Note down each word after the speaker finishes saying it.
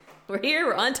We're here,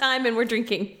 we're on time, and we're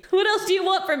drinking. What else do you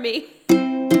want from me?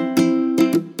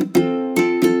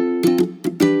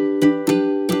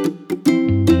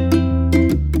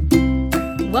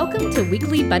 Welcome to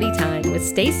Weekly Buddy Time with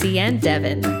Stacy and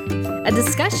Devin. A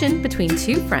discussion between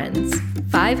two friends,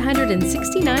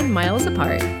 569 miles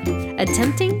apart,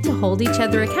 attempting to hold each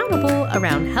other accountable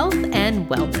around health and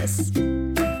wellness.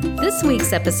 This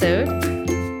week's episode,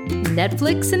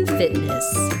 Netflix and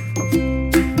Fitness.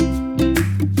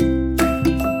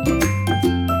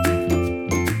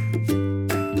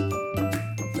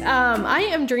 I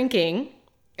am drinking.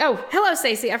 Oh, hello,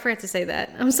 Stacy. I forgot to say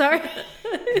that. I'm sorry.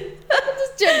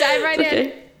 Just dive right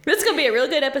in. This is going to be a real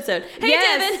good episode. Hey,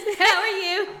 Yes. Devin. How are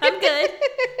you? I'm good.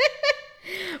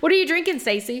 What are you drinking,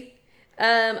 Stacy?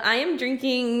 I am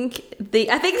drinking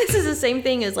I think this is the same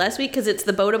thing as last week because it's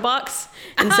the Boda box.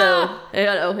 And so, I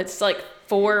don't know, it's like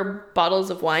 4 bottles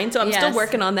of wine. So I'm still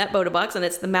working on that Boda box, and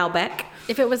it's the Malbec.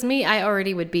 If it was me, I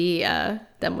already would be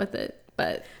done with it.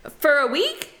 But For a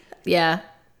week? yeah.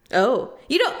 Oh.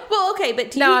 You don't, well, okay,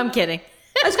 but No, I'm kidding.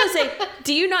 I was going to say,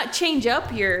 do you not change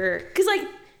up your, because like,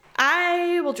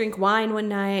 I will drink wine one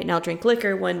night, and I'll drink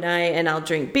liquor one night, and I'll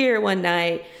drink beer one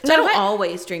night. So No, I don't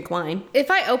always drink wine. If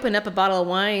I open up a bottle of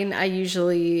wine, I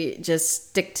usually just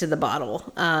stick to the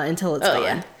bottle until it's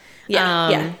gone.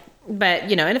 Yeah. But,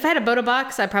 you know, and if I had a Boda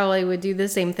box, I probably would do the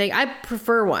same thing. I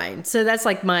prefer wine. So that's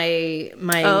like my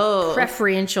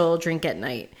preferential drink at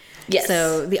night. Yes.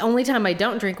 So the only time I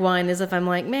don't drink wine is if I'm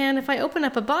like, man, if I open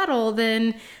up a bottle,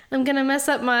 then I'm going to mess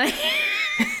up my...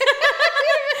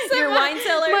 Your wine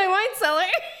cellar? My wine cellar.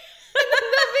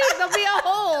 There'll be a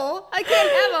hole. I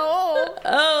can't have a hole.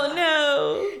 Oh,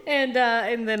 no. And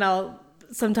then I'll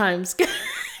sometimes...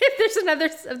 If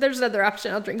there's another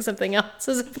option, I'll drink something else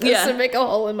as opposed to make a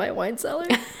hole in my wine cellar.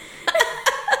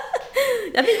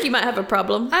 I think you might have a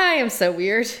problem. I am so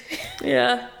weird.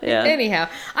 Yeah. Anyhow,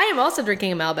 I am also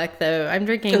drinking a Malbec though. I'm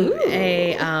drinking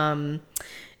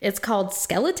it's called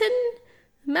Skeleton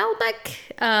Malbec.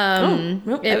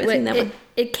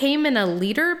 It came in a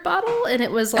liter bottle and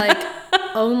it was like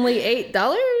only $8.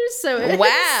 So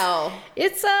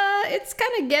it's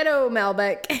kind of ghetto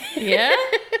Malbec. Yeah.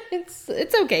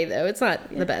 It's okay though. It's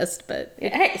not the best, but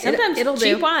hey, sometimes it'll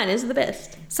cheap do. wine is the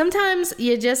best. Sometimes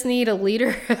you just need a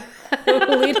liter of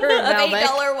Malbec.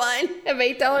 $8 wine. Of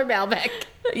 $8 Malbec.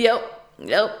 Yep.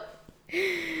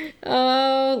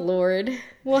 Oh Lord.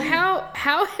 Well,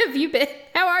 how have you been?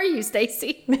 How are you,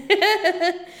 Stacy?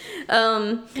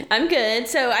 I'm good.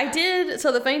 So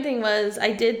the funny thing was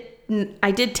I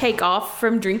did take off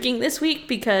from drinking this week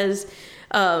because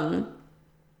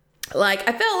like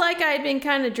I felt like I had been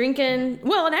kind of drinking.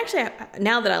 Well, and actually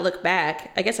now that I look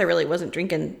back, I guess I really wasn't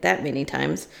drinking that many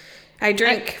times. I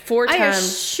drank 4 times. I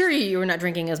assure you were not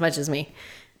drinking as much as me.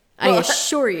 I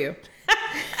assure you.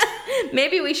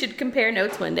 Maybe we should compare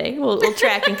notes one day. We'll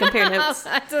track and compare notes.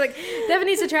 So like, Devin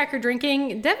needs to track her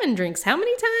drinking. Devin drinks how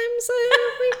many times a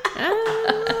week?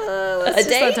 Let's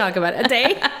just not talk about it. A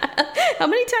day? How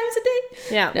many times a day?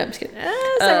 Yeah. No, I'm just kidding.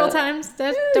 Several times.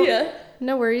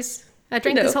 No worries. I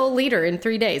drank this whole liter in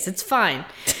 3 days. It's fine.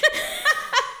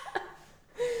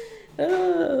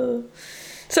 Oh.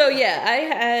 So yeah,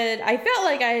 I felt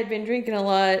like I had been drinking a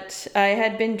lot. I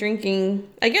had been drinking,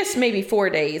 I guess maybe 4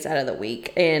 days out of the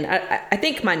week. And I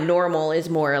think my normal is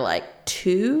more like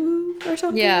 2 or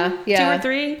something. Yeah. 2 or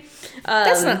 3.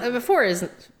 That's not, before is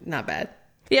not bad.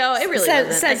 Yeah, it really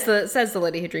says the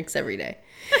lady who drinks every day.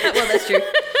 Well, that's true.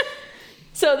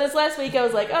 So this last week I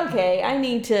was like, okay, I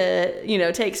need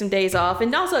to, take some days off.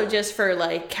 And also just for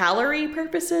like calorie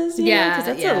purposes, because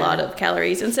that's a lot of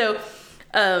calories. And so,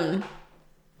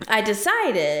 I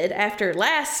decided after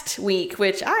last week,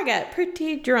 which I got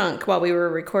pretty drunk while we were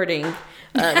recording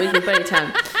Weekly Buddy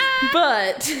Time.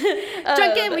 But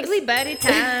Drunken Weekly Buddy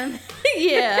Time.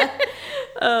 Yeah.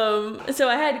 So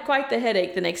I had quite the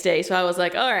headache the next day. So I was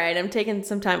like, all right, I'm taking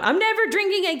some time. I'm never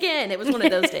drinking again. It was one of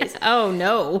those days. Oh,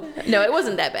 no. No, it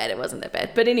wasn't that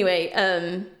bad. But anyway,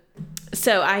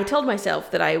 so I told myself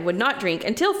that I would not drink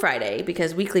until Friday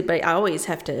because Weekly Buddy, I always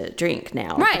have to drink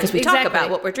now. Right, because we talk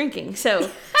about what we're drinking. So,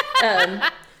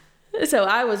 so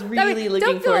I was really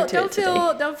looking forward to it today.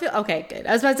 Don't feel, okay, good.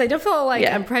 I was about to say, don't feel like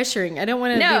I'm pressuring. I don't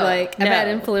want to be like a bad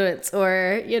influence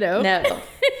or, No.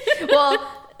 Well,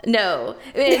 no.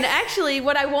 And actually,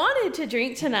 what I wanted to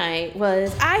drink tonight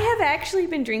was, I have actually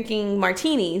been drinking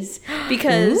martinis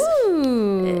because,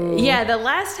 the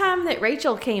last time that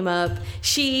Rachel came up,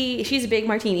 she's a big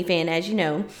martini fan, as you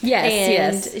know.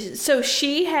 Yes. So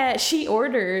she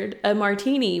whirled a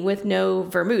martini with no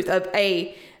vermouth,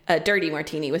 a dirty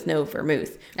martini with no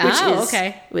vermouth,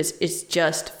 which is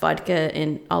just vodka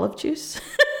and olive juice.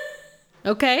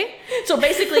 Okay. So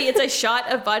basically, it's a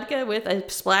shot of vodka with a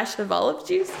splash of olive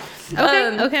juice.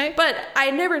 Okay. But I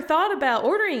never thought about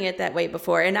ordering it that way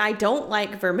before, and I don't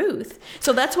like vermouth.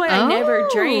 So that's why I never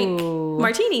drank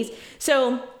martinis.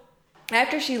 So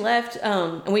after she left,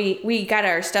 we got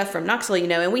our stuff from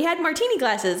Knoxville, and we had martini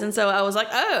glasses. And so I was like,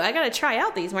 oh, I got to try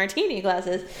out these martini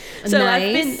glasses. So Nice.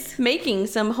 I've been making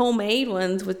some homemade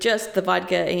ones with just the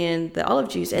vodka and the olive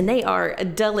juice, and they are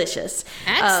delicious.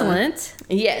 Excellent.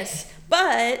 Yes.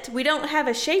 But we don't have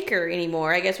a shaker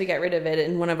anymore. I guess we got rid of it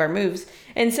in one of our moves.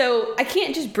 And so I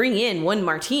can't just bring in one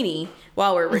martini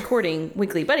while we're recording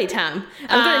Weekly Buddy Time.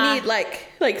 I'm going to need like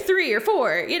 3 or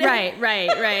 4,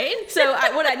 Right. So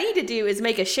what I need to do is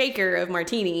make a shaker of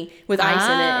martini with ice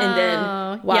in it, and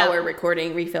then while we're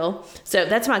recording, refill. So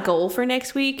that's my goal for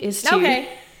next week is to have a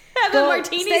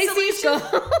martini Stacey's solution. goal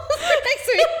for next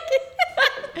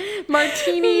week.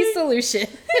 Martini solution.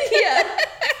 Yeah.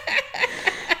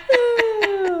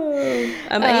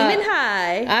 I'm aiming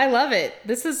high. I love it.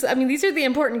 These are the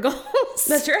important goals.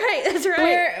 That's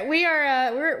right.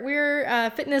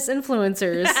 We're fitness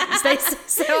influencers.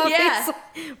 So Yeah.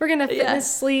 we're gonna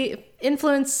fitnessly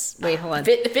influence. Wait, hold on.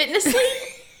 Fitnessly?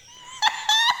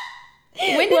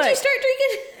 When did you start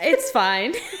drinking? It's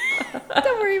fine.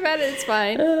 Don't worry about it. It's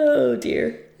fine. Oh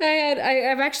dear.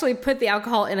 I've actually put the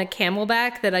alcohol in a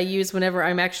Camelback that I use whenever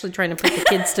I'm actually trying to put the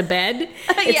kids to bed.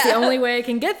 It's the only way I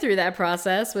can get through that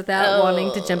process without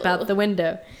wanting to jump out the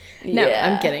window. No,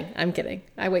 I'm kidding.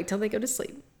 I wait till they go to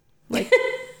sleep. Like,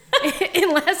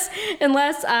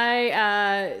 unless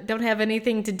I don't have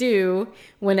anything to do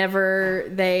whenever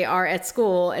they are at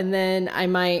school, and then I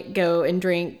might go and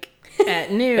drink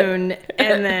at noon,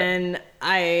 and then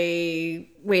I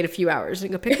wait a few hours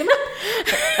and go pick them up.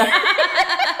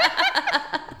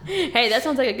 Hey, that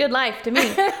sounds like a good life to me.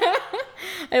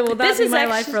 It will not be my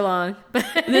life for long.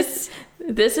 This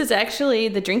is actually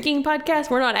the drinking podcast.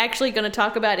 We're not actually going to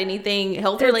talk about anything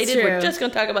health related. We're just going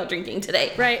to talk about drinking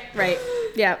today. Right.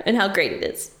 Yeah. And how great it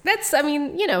is. That's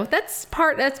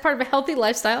part of a healthy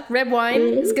lifestyle. Red wine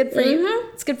is good for you.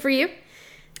 It's good for you.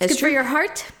 It's good for your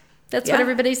heart. That's what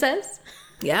everybody says.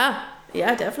 Yeah.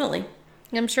 Yeah, definitely.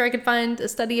 I'm sure I could find a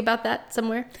study about that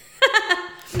somewhere.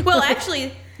 Well,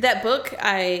 actually, that book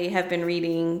I have been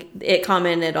reading, it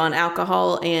commented on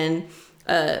alcohol and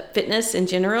fitness in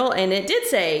general, and it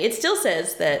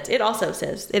also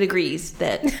says it agrees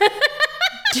that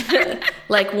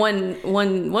like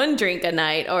one drink a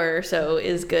night or so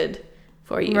is good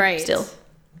for you. Right. Still.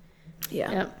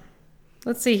 Yeah. Yep.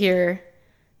 Let's see here.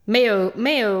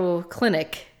 Mayo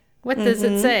Clinic. What does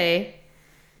it say?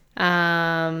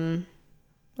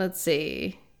 Let's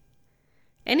see.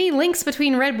 Any links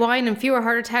between red wine and fewer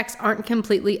heart attacks aren't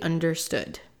completely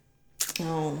understood.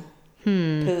 Oh.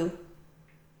 Poo.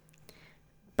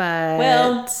 But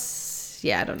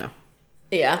I don't know.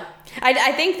 Yeah.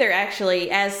 I think they're actually,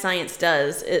 as science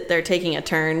does, they're taking a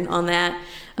turn on that.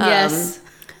 Yes.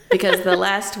 Because the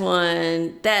last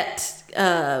one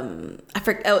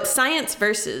Science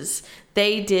Versus,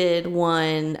 they did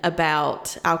one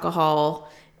about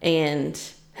alcohol and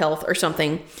health or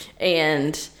something.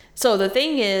 And so the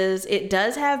thing is, it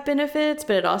does have benefits,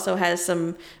 but it also has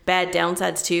some bad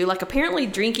downsides too. Like apparently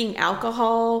drinking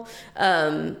alcohol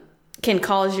can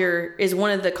is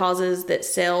one of the causes that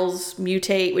cells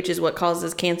mutate, which is what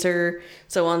causes cancer,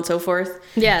 so on and so forth.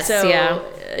 Yes. So,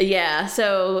 yeah.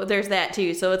 So there's that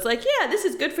too. So it's like, yeah, this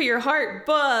is good for your heart,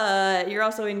 but you're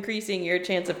also increasing your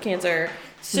chance of cancer.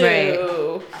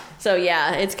 So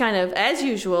yeah, it's kind of, as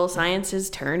usual, science is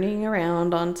turning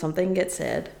around on something gets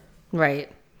said.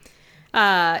 Right.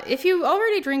 If you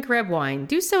already drink red wine,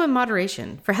 do so in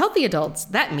moderation. For healthy adults,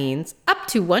 that means up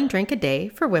to 1 drink a day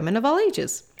for women of all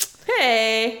ages.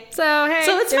 Hey. So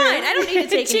it's fine. I don't need to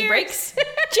take any breaks.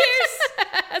 Cheers.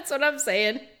 That's what I'm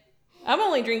saying. I'm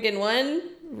only drinking one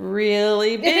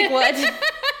really big one.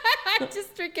 I'm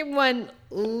just drinking 1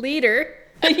 liter.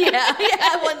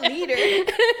 Yeah, 1 liter.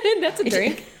 That's a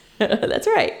drink. That's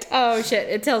right. Oh, shit.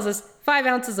 It tells us 5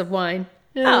 ounces of wine.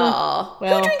 Oh,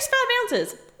 well. Who drinks 5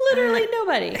 ounces? Literally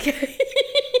nobody.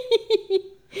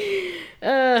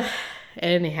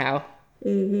 Anyhow.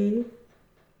 Mm-hmm.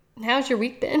 How's your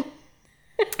week been?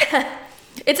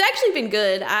 It's actually been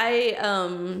good. As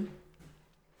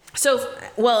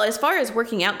far as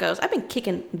working out goes, I've been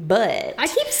kicking butt. I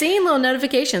keep seeing little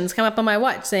notifications come up on my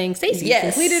watch saying, Stacey,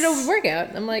 completed a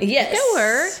workout. I'm like, yes. Go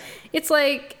her. It's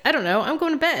like, I don't know, I'm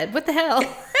going to bed. What the hell?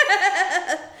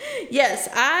 Yes,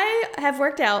 I have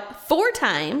worked out 4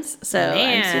 times, so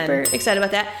Man. I'm super excited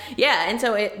about that. Yeah, and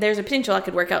so there's a potential I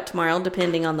could work out tomorrow,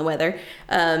 depending on the weather.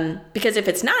 Because if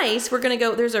it's nice, we're gonna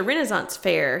go. There's a Renaissance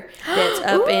fair that's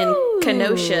up in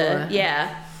Kenosha.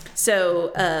 Yeah,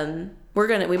 so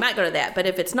we might go to that. But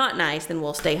if it's not nice, then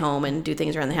we'll stay home and do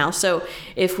things around the house. So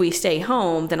if we stay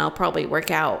home, then I'll probably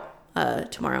work out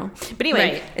tomorrow. But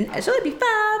anyway, and so it'd be 5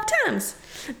 times.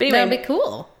 But anyway, That'd be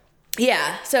cool.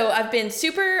 Yeah, so I've been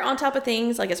super on top of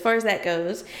things, like as far as that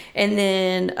goes. And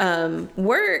then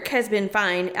work has been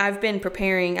fine. I've been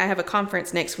preparing. I have a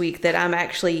conference next week that I'm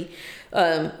actually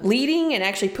leading and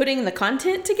actually putting the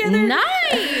content together.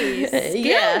 Nice.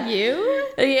 Yeah. Go you.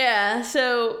 Yeah,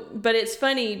 so, but it's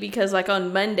funny because like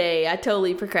on Monday, I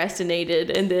totally procrastinated.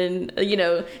 And then,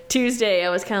 Tuesday, I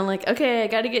was kind of like, okay, I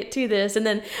got to get to this. And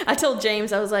then I told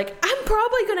James, I was like, I'm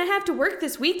probably going to have to work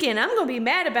this weekend. I'm going to be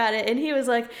mad about it. And he was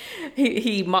like,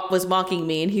 he was mocking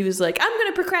me. And he was like, I'm going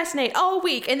to procrastinate all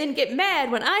week and then get mad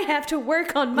when I have to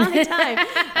work on my time.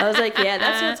 I was like, yeah,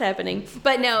 that's what's happening.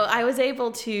 But no, I was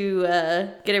able to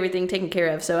get everything taken care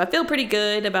of. So I feel pretty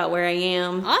good about where I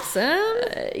am. Awesome.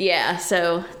 Yeah,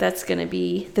 so that's going to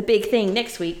be the big thing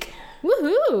next week.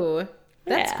 Woohoo.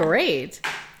 That's great.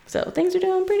 So things are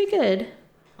doing pretty good.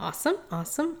 Awesome.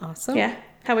 Yeah.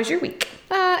 How was your week?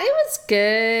 It was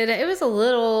good. It was a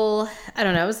little, I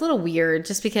don't know, it was a little weird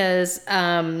just because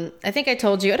I think I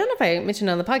told you, I don't know if I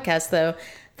mentioned on the podcast though,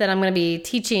 that I'm going to be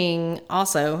teaching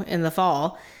also in the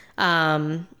fall.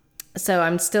 So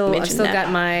I've still got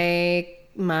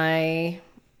my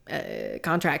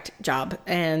contract job.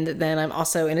 And then I'm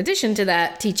also, in addition to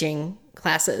that, teaching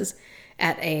classes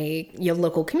at a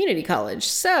local community college.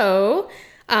 So,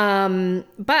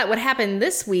 but what happened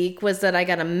this week was that I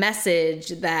got a message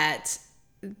that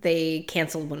they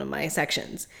canceled one of my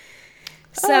sections.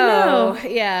 So,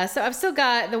 yeah, so I've still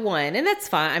got the one, and that's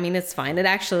fine. I mean, it's fine. It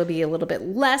actually will be a little bit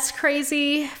less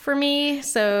crazy for me.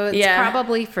 So it's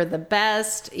probably for the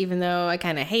best, even though I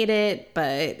kind of hate it,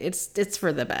 but it's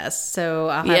for the best. So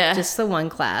I'll have just the one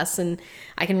class, and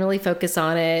I can really focus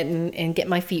on it and get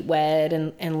my feet wet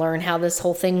and learn how this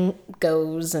whole thing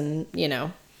goes and,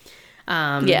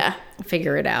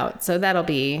 figure it out. So that'll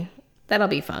be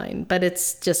fine. But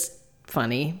it's just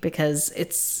funny because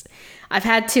I've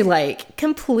had to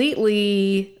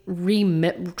completely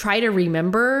try to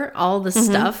remember all the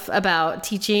stuff about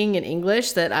teaching in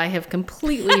English that I have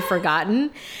completely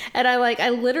forgotten. And I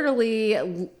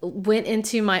literally went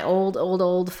into my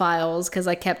old files because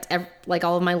I kept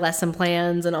all of my lesson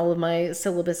plans and all of my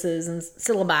syllabuses and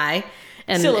syllabi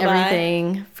and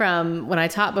everything from when I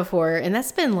taught before. And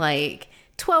that's been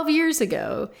 12 years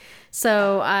ago.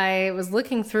 So I was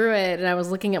looking through it and I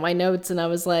was looking at my notes and I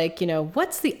was like,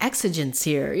 what's the exigence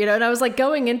here? And I was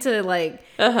going into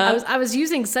I was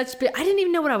using I didn't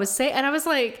even know what I was saying. And I was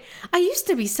like, I used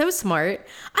to be so smart.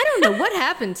 I don't know what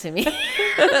happened to me.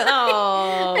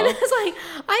 Oh. And I was like,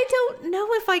 I don't know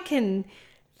if I can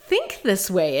think this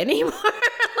way anymore.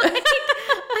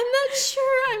 I'm not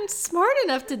sure I'm smart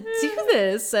enough to do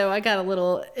this. So I got a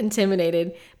little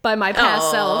intimidated by my past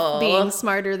self being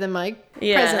smarter than my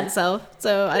present self.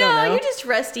 So I don't know. No, you're just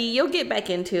rusty. You'll get back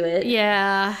into it.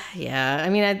 Yeah. I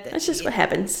mean, that's just what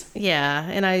happens. Yeah.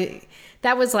 And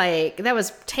that was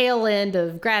tail end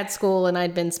of grad school, and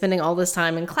I'd been spending all this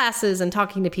time in classes and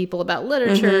talking to people about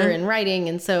literature and writing.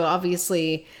 And so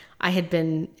obviously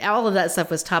all of that stuff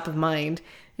was top of mind.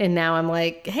 And now I'm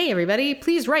like, hey, everybody,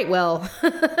 please write well.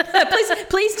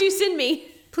 please do send me.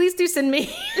 Please do send me.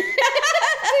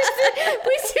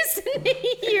 please do send me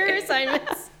your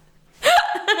assignments.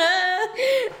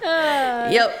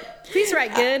 Yep. Please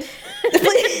write good.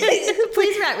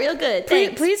 Please write real good.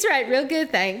 Thanks. Please write real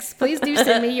good. Thanks. Please do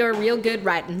send me your real good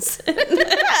writings.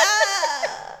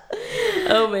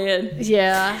 Oh, man.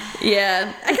 Yeah.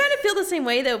 Yeah. I kind of feel the same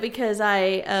way, though, because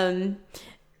I...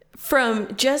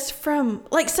 From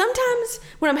sometimes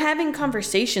when I'm having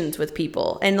conversations with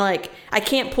people and I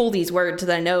can't pull these words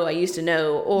that I know I used to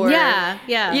know, or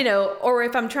or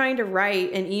if I'm trying to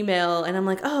write an email and I'm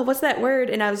like, oh, what's that word?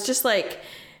 And I was just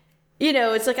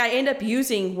it's I end up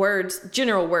using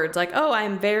general words oh,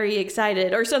 I'm very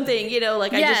excited or something, I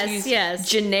just use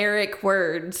generic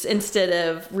words instead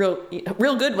of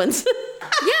real good ones.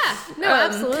 Yeah, no,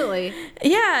 absolutely.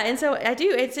 Yeah. And so I do,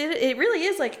 it really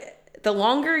is the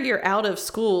longer you're out of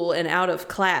school and out of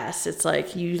class, it's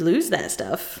you lose that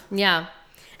stuff. Yeah.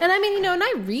 And I mean, and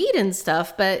I read and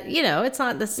stuff, but, it's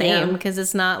not the same because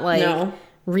it's not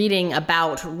reading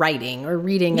about writing or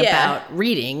reading about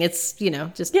reading. It's,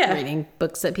 just reading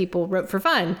books that people wrote for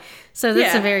fun. So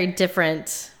that's a very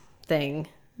different thing.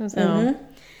 So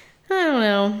I don't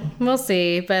know. We'll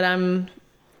see. But I'm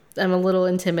I'm a little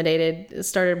intimidated.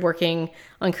 Started working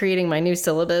on creating my new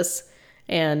syllabus,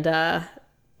 and I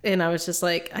was just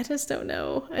like, I just don't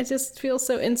know. I just feel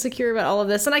so insecure about all of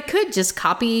this. And I could just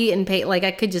copy and paste, like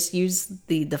I could just use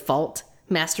the default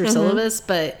master syllabus,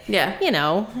 but yeah, you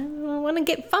know, I want to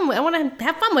get fun. I want to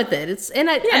have fun with it. And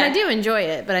I do enjoy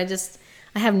it, but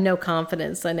I have no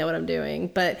confidence I know what I'm doing.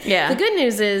 But the good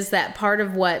news is that part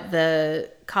of what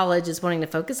the college is wanting to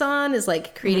focus on is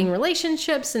like creating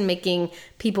relationships and making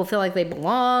people feel like they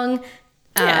belong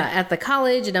at the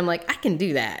college. And I'm like, I can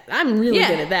do that. I'm really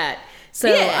good at that. So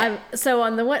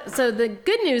so the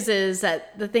good news is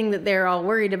that the thing that they're all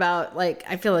worried about, like,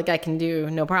 I feel like I can do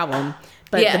no problem.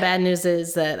 But the bad news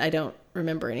is that I don't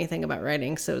remember anything about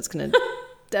writing. So I'm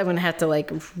going to have to like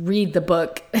read the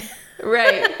book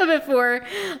right before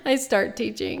I start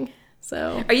teaching.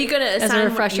 So are you going to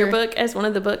assign your book as one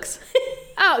of the books?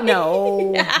 Oh,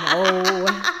 no.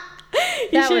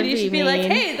 You should be like,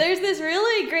 hey, there's this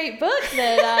really great book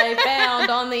that I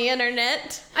found on the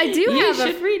internet. You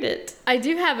should read it. I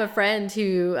do have a friend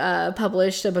who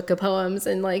published a book of poems,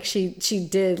 and like she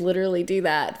did literally do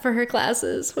that for her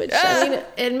classes, which I mean,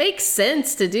 it makes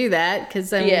sense to do that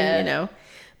because you know,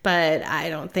 but I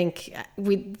don't think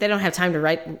they don't have time to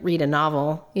read a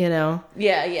novel, you know.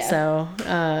 Yeah. So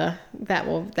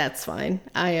that's fine.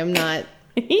 I am not.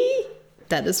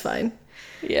 That is fine.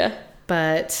 Yeah.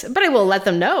 But I will let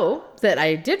them know that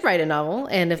I did write a novel,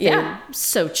 and if they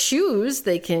so choose,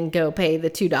 they can go pay the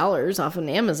 $2 off on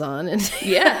Amazon and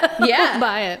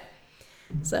buy it.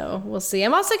 So we'll see.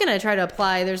 I'm also going to try to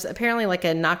apply. There's apparently like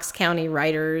a Knox County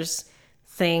Writers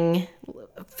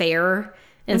fair,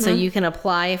 and so you can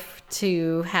apply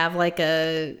to have like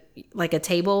a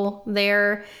table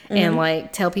there and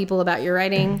like tell people about your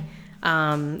writing.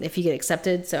 If you get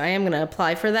accepted. So I am going to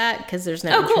apply for that because there's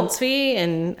no entrance fee.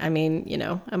 And I mean, you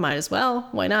know, I might as well.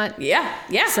 Why not? Yeah.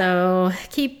 So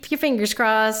keep your fingers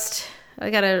crossed.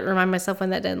 I got to remind myself when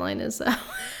that deadline is. So.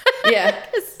 Yeah.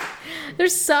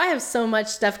 I have so much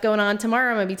stuff going on.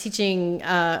 Tomorrow I'm going to be teaching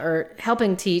or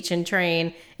helping teach and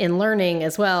train in learning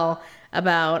as well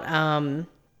about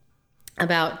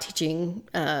teaching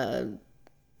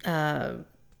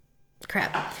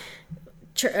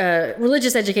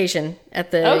religious education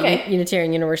at the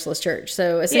Unitarian Universalist Church.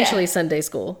 So essentially Sunday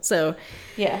school. So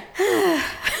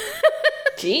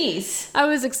jeez. I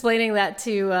was explaining that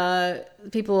to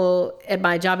people at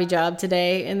my job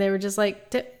today, and they were just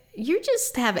like, you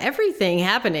just have everything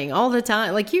happening all the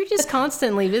time. Like, you're just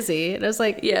constantly busy. And I was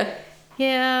like, yeah.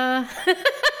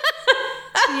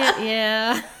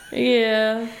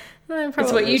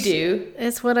 It's what you do.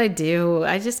 It's what I do.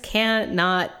 I just can't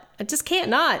not.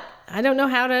 I don't know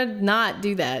how to not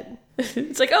do that.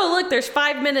 It's like, oh, look, there's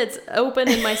 5 minutes open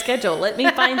in my schedule. Let me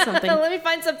find something. Let me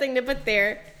find something to put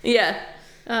there. Yeah.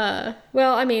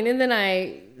 Well, I mean, and then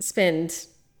I spend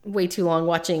way too long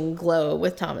watching Glow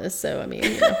with Thomas. So, I mean,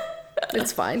 you know,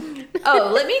 it's fine.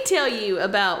 Oh, let me tell you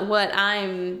about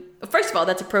first of all,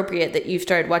 that's appropriate that you've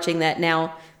started watching that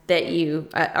now that you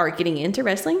are getting into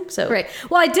wrestling. So right.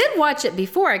 Well, I did watch it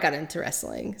before I got into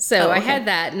wrestling. So I had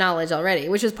that knowledge already,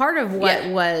 which is part of what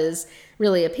was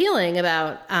really appealing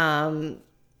about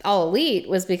All Elite,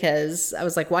 was because I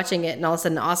was like watching it and all of a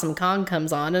sudden Awesome Kong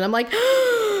comes on and I'm like,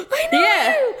 I know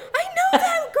you! I know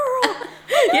that girl!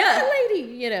 I know that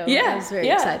lady! You know, I was very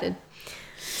excited.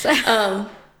 So,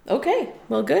 okay.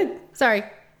 Well, good. Sorry.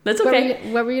 That's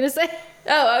okay. What were you going to say?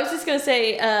 Oh, I was just going to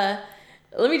say,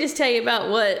 let me just tell you about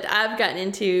what I've gotten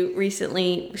into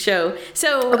recently. So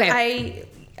I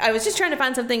was just trying to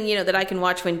find something, you know, that I can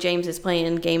watch when James is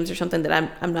playing games or something that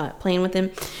I'm not playing with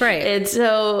him. Right. And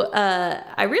so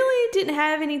I really didn't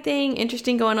have anything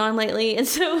interesting going on lately. And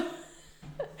so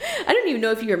I don't even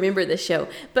know if you remember this show,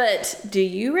 but do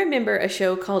you remember a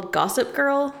show called Gossip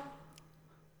Girl?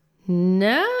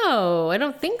 No, I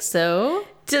don't think so.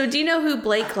 So do you know who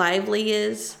Blake Lively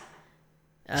is?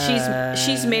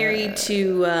 She's married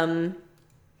to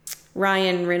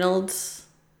Ryan Reynolds.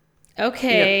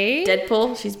 Okay. You know,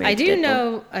 Deadpool. She's married to Deadpool. I do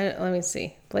know. Let me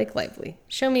see. Blake Lively.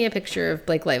 Show me a picture of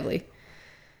Blake Lively.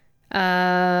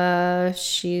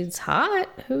 She's hot.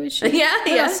 Who is she? Yeah.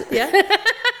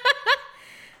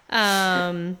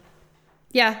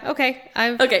 Yeah. Okay.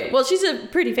 Okay. Well, she's a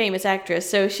pretty famous actress,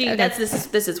 so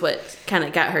this is what kind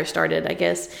of got her started, I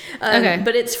guess. Okay.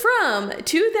 But it's from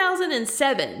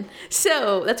 2007,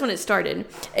 so that's when it started,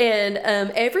 and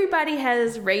everybody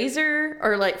has Razr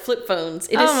or like flip phones.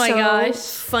 It is my gosh,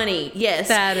 funny. Yes,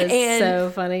 that is so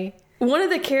funny. one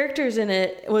of the characters in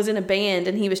it was in a band,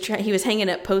 and he was hanging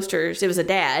up posters. It was a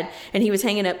dad, and he was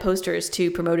hanging up posters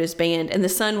to promote his band. And the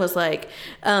son was like,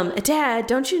 "Dad,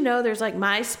 don't you know there's like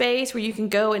MySpace where you can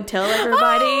go and tell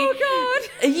everybody?" Oh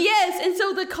God! Yes, and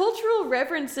so the cultural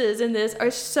references in this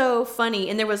are so funny.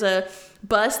 And there was a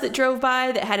bus that drove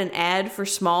by that had an ad for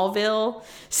Smallville.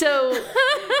 So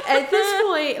at this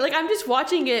point, like, I'm just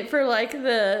watching it for like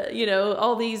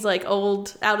all these like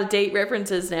old out of date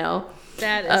references now.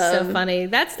 That is so funny.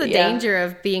 That's the danger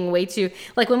of being way too,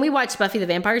 like when we watch Buffy the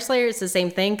Vampire Slayer, it's the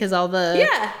same thing because all the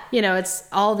it's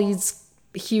all these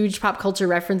huge pop culture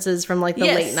references from like the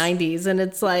late 90s, and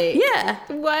it's like,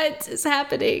 what is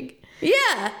happening?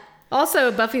 Yeah.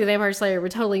 Also, Buffy the Vampire Slayer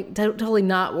would totally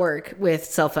not work with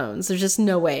cell phones. There's just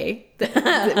no way that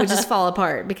it would just fall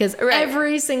apart because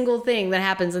every single thing that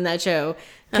happens in that show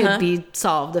could be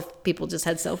solved if people just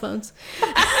had cell phones.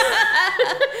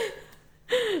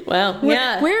 Well,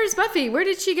 Where's Buffy? Where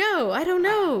did she go? I don't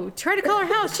know. Try to call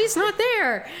her house. She's not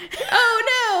there.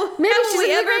 Oh, no. Maybe How she's will we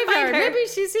in the ever find graveyard. her? Maybe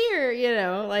she's here,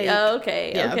 like. Oh,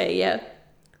 okay. Yeah. Okay, yeah.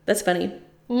 That's funny.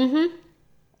 Mm-hmm.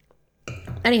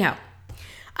 Anyhow.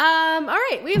 All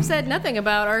right. We have said nothing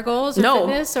about our goals or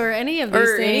fitness or any of these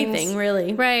or things. anything,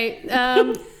 really. Right.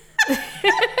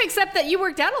 Except that you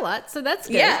worked out a lot, so that's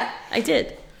good. Yeah, I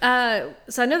did.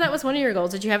 So I know that was one of your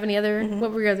goals. Did you have any other?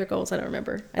 What were your other goals? I don't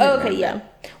remember. Okay, yeah.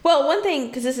 Well, one thing,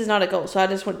 because this is not a goal, so I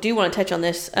just do want to touch on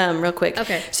this real quick.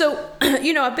 Okay. So,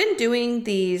 I've been doing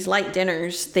these light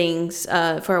dinners things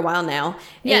for a while now.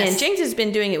 Yes. And James has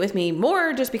been doing it with me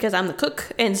more just because I'm the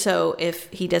cook. And so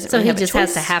if he doesn't So really he have just a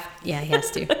has choice, to have, he has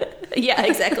to. Yeah,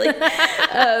 exactly.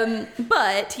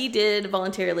 But he did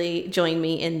voluntarily join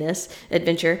me in this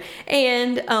adventure.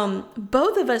 And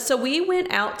both of us, so we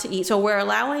went out to eat. So we're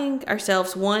allowing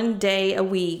ourselves one day a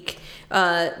week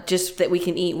just that we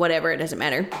can eat whatever. It doesn't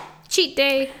matter. Cheat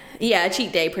day. Yeah, a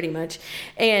cheat day pretty much.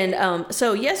 And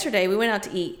so yesterday we went out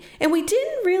to eat. And we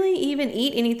didn't really even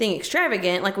eat anything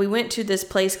extravagant. Like we went to this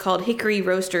place called Hickory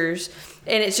Roasters.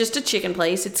 And it's just a chicken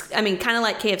place. It's, kind of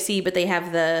like KFC, but they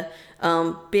have the...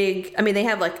 they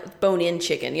have like bone-in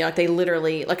chicken, like they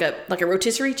literally like a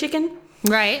rotisserie chicken.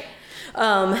 Right.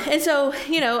 And so,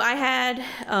 I had,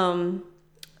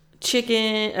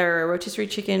 chicken or a rotisserie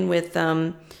chicken with,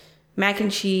 mac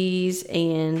and cheese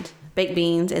and baked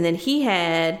beans. And then he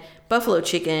had buffalo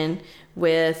chicken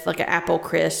with like an apple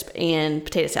crisp and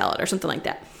potato salad or something like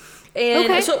that.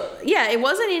 And so, yeah, it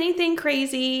wasn't anything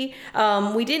crazy.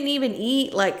 We didn't even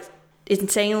eat like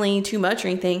insanely too much or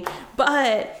anything,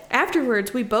 but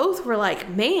afterwards we both were like,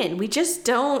 man, we just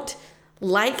don't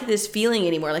like this feeling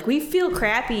anymore. Like we feel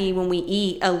crappy when we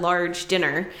eat a large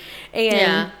dinner.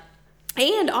 And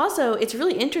also it's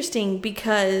really interesting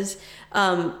because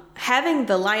having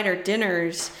the lighter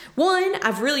dinners, one,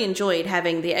 I've really enjoyed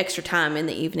having the extra time in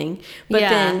the evening, but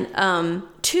then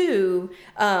two,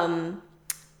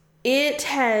 it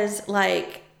has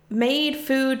like made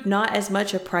food not as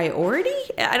much a priority.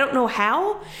 I don't know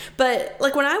how, but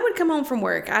like when I would come home from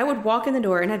work, I would walk in the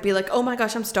door and I'd be like, oh my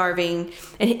gosh, I'm starving.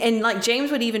 And like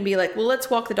James would even be like, well, let's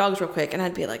walk the dogs real quick. And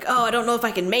I'd be like, oh, I don't know if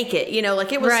I can make it.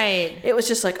 Like it was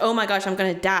just like, oh my gosh, I'm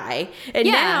going to die. And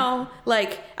now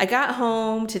like I got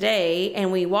home today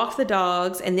and we walked the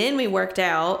dogs and then we worked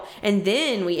out and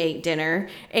then we ate dinner.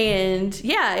 And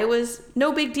it was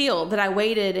no big deal that I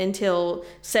waited until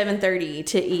 7:30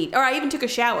 to eat, or I even took a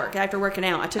shower after working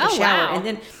out. I took a shower and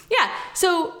then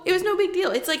so it was no big deal.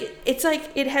 It's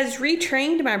like it has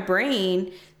retrained my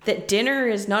brain that dinner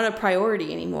is not a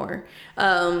priority anymore.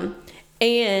 So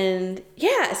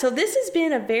this has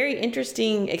been a very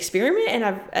interesting experiment, and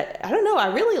I don't know, I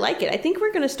really like it. I think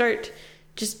we're gonna start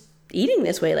just eating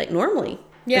this way like normally,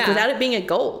 like, without it being a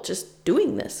goal, just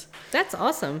doing this. That's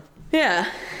awesome.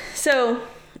 So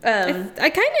I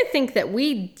kind of think that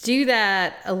we do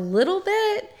that a little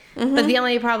bit, but the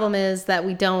only problem is that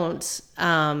we don't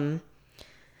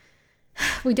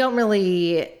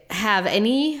really have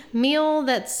any meal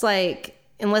that's like,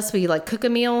 unless we like cook a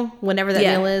meal, whenever that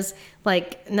meal is,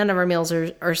 like none of our meals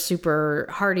are super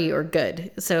hearty or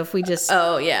good. So if we just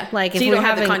like, if so you we don't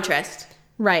have the contrast,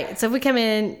 right? So if we come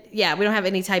in, we don't have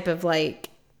any type of like,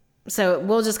 so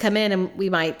we'll just come in and we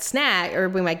might snack, or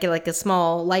we might get like a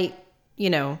small light,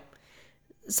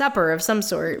 supper of some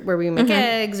sort where we make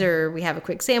eggs or we have a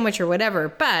quick sandwich or whatever.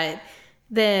 But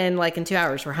then like in 2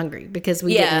 hours we're hungry because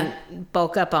we didn't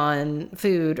bulk up on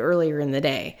food earlier in the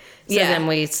day. So then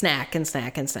we snack and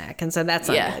snack and snack. And so that's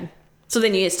not good. So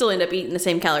then you still end up eating the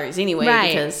same calories anyway,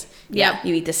 because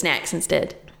you eat the snacks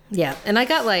instead. Yeah. And I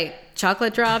got like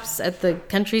chocolate drops at the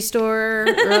country store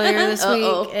earlier this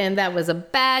week, and that was a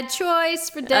bad choice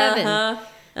for Devin.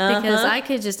 because I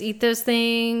could just eat those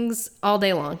things all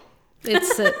day long.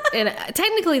 It's and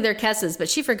technically they're Kessa's, but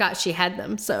she forgot she had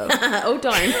them. So oh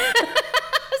darn.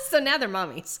 So now they're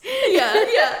mommy's. Yeah.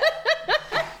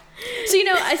 So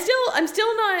I'm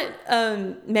still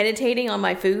not meditating on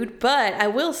my food, but I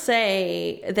will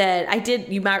say that I did.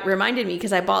 You might reminded me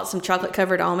because I bought some chocolate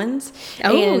covered almonds.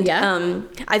 Oh, yeah.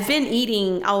 I've been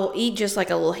eating. I'll eat just like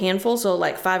a little handful, so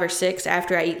like 5 or 6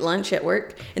 after I eat lunch at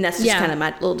work, and that's just kind of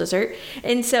my little dessert.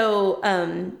 And so,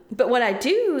 but what I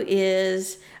do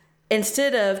is,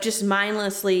 instead of just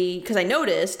mindlessly, because I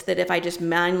noticed that if I just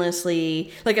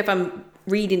mindlessly, like if I'm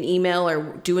reading an email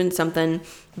or doing something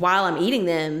while I'm eating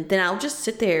them, then I'll just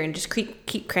sit there and just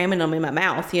keep cramming them in my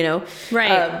mouth,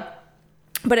 Right.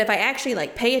 But if I actually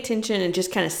like pay attention and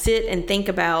just kind of sit and think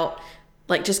about,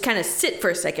 like just kind of sit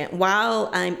for a second while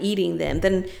I'm eating them,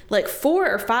 then like 4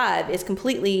 or 5 is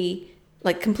completely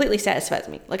satisfies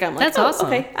me. Like I'm like, that's awesome.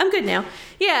 Okay, I'm good now.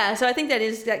 Yeah. So I think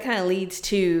that kind of leads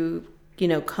to,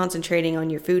 concentrating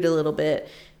on your food a little bit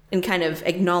and kind of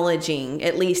acknowledging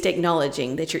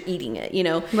that you're eating it,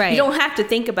 Right. You don't have to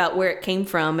think about where it came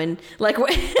from and like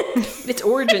its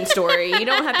origin story. You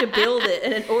don't have to build it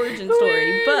in an origin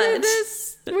story,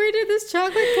 Where did this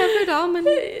chocolate covered almond?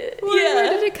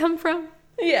 Where did it come from?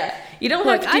 Yeah, you don't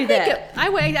have to do that.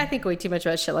 I think way too much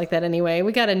about shit like that anyway.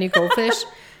 We got a new goldfish.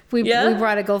 We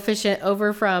brought a goldfish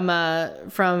over from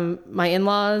my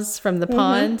in-laws from the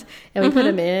pond, and we put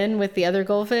him in with the other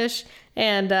goldfish.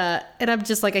 And I'm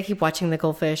just like, I keep watching the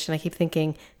goldfish, and I keep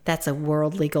thinking, that's a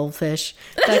worldly goldfish.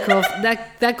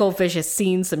 That goldfish has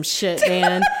seen some shit,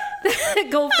 man. That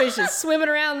goldfish is swimming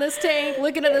around this tank,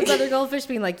 looking at this other goldfish,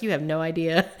 being like, you have no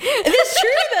idea. It's true,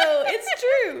 though. It's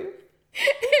true.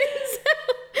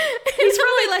 He's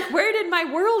probably like, where did my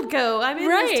world go? I'm in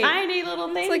this tiny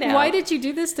little thing. It's like, why did you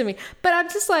do this to me? But I'm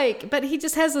just like, but he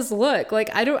just has this look. Like,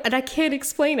 I can't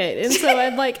explain it. And so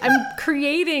I'm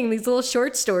creating these little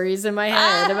short stories in my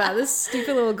head about this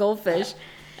stupid little goldfish.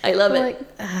 I love it. Like,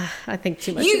 I think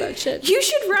too much about shit. You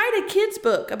should write a kid's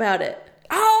book about it.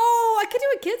 Oh, I could do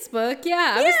a kid's book.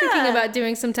 Yeah. I was thinking about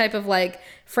doing some type of like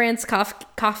Franz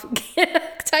Kafka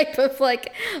type of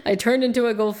like, I turned into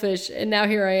a goldfish and now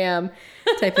here I am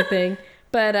type of thing.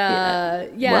 But a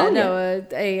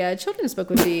children's book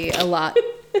would be a lot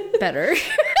better.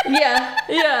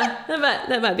 Yeah.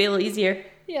 That might be a little easier.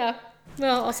 Yeah.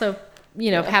 Well, also,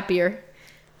 happier.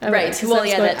 Right. Well,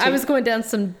 that too. I was going down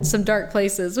some dark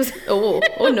places with oh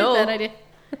no. that idea.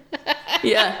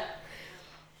 Yeah.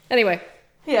 Anyway.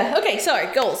 Yeah. Okay.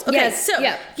 Sorry. Goals. Okay. Yes, So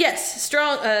yes,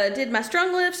 did my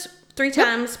strong lifts 3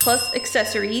 times plus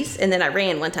accessories, and then I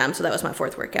ran 1 time, so that was my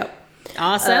 4th workout.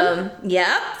 Awesome.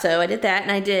 So I did that,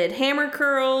 and I did hammer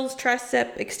curls,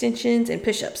 tricep extensions, and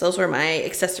push-ups. Those were my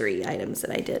accessory items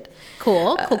that I did.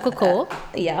 Cool. Read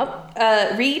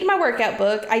my workout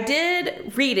book. I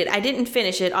did read it. I didn't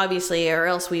finish it, obviously, or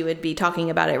else we would be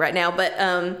talking about it right now. But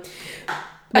I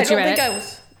don't think I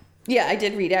was. Yeah, I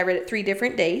did read it. I read it 3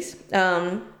 different days.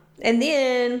 And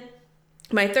then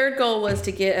my 3rd goal was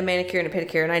to get a manicure and a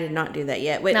pedicure, and I did not do that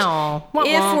yet. Which, but I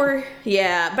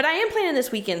am planning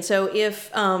this weekend. So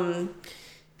if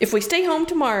we stay home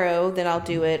tomorrow, then I'll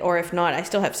do it. Or if not, I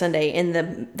still have Sunday. And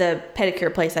the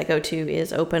pedicure place I go to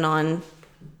is open on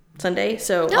Sunday.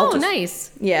 So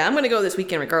nice. Yeah, I'm going to go this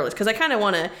weekend regardless because I kind of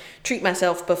want to treat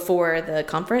myself before the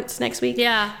conference next week.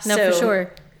 Yeah, for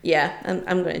sure. Yeah,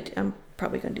 I'm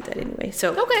probably going to do that anyway.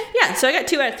 So okay. Yeah, so I got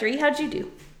 2 out of 3. How'd you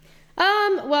do?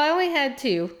 Well, I only had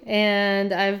 2,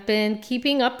 and I've been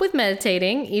keeping up with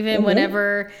meditating, even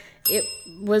whenever it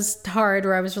was hard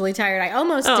or I was really tired. I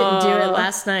almost didn't do it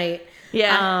last night.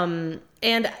 Yeah.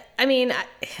 And I mean,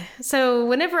 so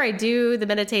whenever I do the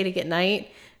meditating at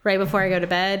night, right before I go to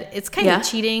bed, it's kind of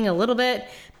cheating a little bit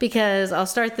because I'll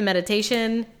start the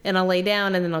meditation and I'll lay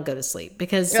down and then I'll go to sleep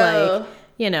because it's me.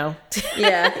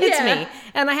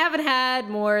 And I haven't had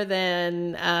more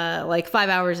than 5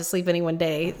 hours of sleep any one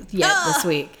day yet this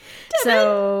week.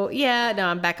 So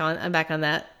I'm back on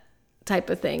that type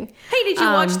of thing. Hey, did you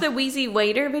watch the Wheezy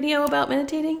Waiter video about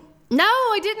meditating? No,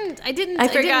 I didn't. I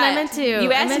forgot. I meant to.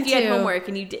 You asked if you had homework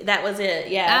and you did. That was it.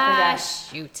 Yeah. I forgot.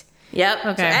 Shoot. Yep.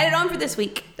 Okay. So add it on for this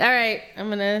week. All right. I'm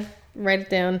going to write it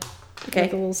down. Okay.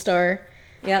 With a little star.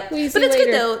 Yep. But it's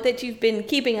good though that you've been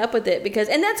keeping up with it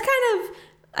and that's kind of,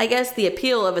 I guess, the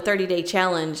appeal of a 30-day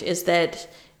challenge is that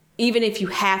even if you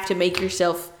have to make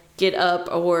yourself get up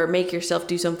or make yourself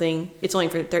do something, it's only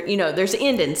for there's an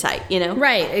end in sight,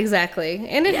 Right, exactly.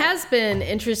 And it has been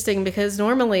interesting because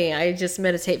normally I just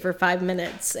meditate for 5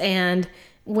 minutes, and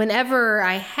whenever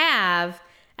I have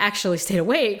actually stayed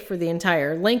awake for the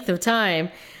entire length of time,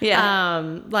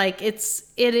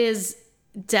 it is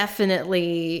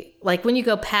definitely, like, when you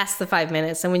go past the 5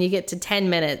 minutes and when you get to 10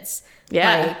 minutes,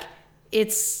 like,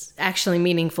 it's actually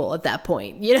meaningful at that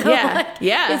point, you know?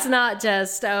 It's not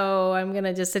just, oh, I'm going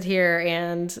to just sit here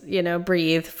and, you know,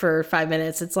 breathe for 5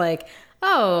 minutes. It's like,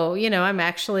 oh, you know, I'm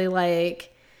actually,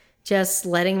 like, just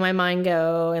letting my mind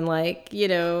go and, like, you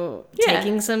know,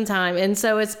 taking some time. And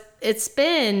so it's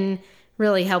been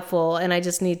really helpful, and I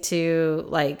just need to,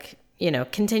 like, you know,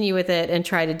 continue with it and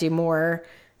try to do more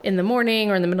in the morning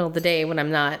or in the middle of the day when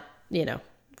I'm not, you know,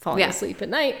 falling asleep at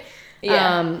night.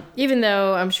 Even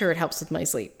though I'm sure it helps with my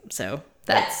sleep. So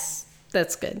that's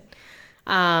good.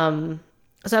 So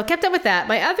I've kept up with that.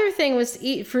 My other thing was to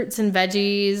eat fruits and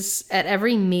veggies at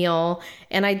every meal.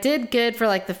 And I did good for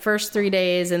like the first 3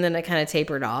 days, and then it kind of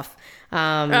tapered off.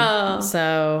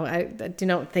 So I do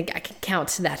not think I can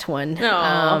count that one.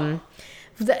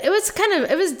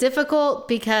 It was difficult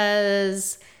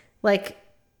because, like,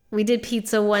 we did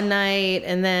pizza one night,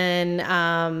 and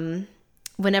then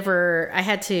whenever I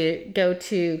had to go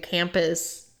to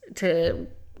campus to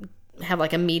have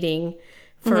like a meeting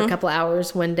for a couple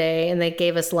hours one day, and they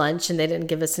gave us lunch, and they didn't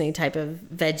give us any type of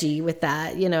veggie with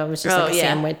that. You know, it was just like a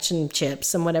sandwich and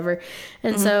chips and whatever.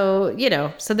 And so, you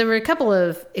know, so there were a couple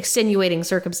of extenuating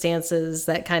circumstances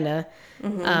that kind of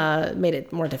made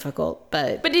it more difficult.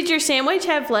 But did your sandwich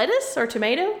have lettuce or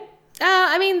tomato?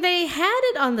 I mean, they had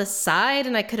it on the side,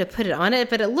 and I could have put it on it,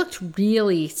 but it looked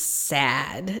really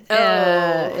sad.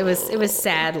 It was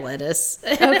sad lettuce.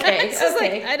 Okay.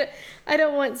 Like, I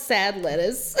don't want sad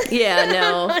lettuce. Yeah,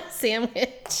 no. On a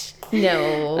sandwich.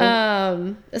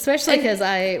 No. Especially because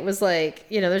I was like,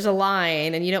 you know, there's a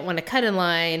line, and you don't want to cut in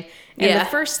line. And the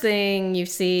first thing you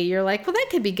see, you're like, well, that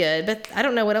could be good, but I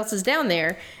don't know what else is down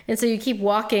there. And so you keep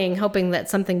walking, hoping that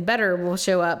something better will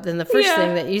show up than the first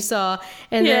thing that you saw.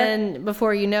 And then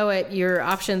before you know it, your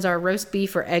options are roast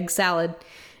beef or egg salad.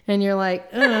 And you're like,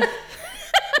 ugh.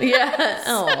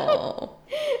 Oh,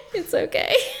 it's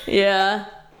okay. Yeah.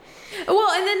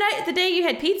 Well, and the day you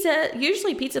had pizza,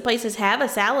 usually pizza places have a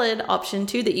salad option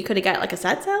too that you could have got, like a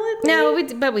side salad.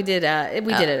 Maybe? No, we did it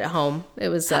at home. It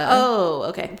was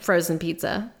frozen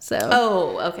pizza. So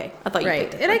okay. I thought you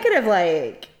picked it. And I could have,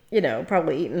 like, you know,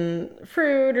 probably eaten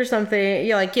fruit or something.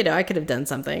 Yeah, like, you know, I could have done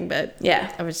something, but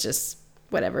I was just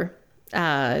whatever.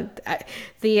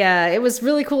 It was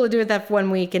really cool to do it that 1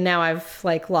 week, and now I've,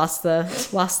 like, lost the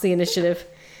initiative.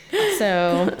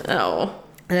 So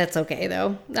that's okay,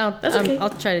 though. I'll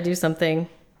try to do something.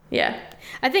 Yeah.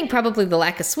 I think probably the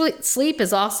lack of sleep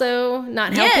is also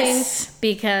not helping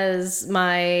because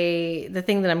the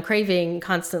thing that I'm craving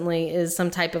constantly is some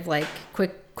type of, like,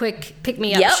 quick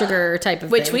pick-me-up sugar type of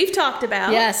thing. Which we've talked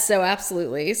about. Yes, so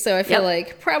absolutely. So I feel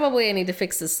like probably I need to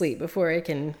fix the sleep before I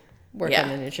can work on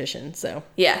the nutrition. So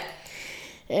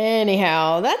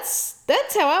anyhow, that's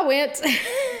how I went.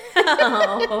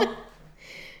 Oh.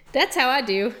 That's how I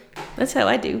do. That's how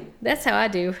I do. That's how I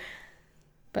do.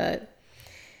 But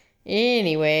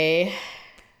anyway,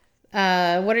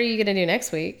 what are you going to do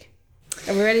next week?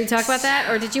 Are we ready to talk about that?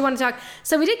 Or did you want to talk?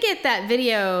 So we did get that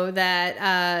video that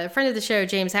a friend of the show,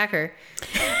 James Hacker.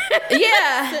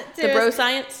 The bro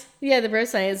science. Yeah, the bro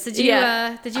science. Did you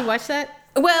watch that?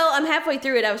 Well, I'm halfway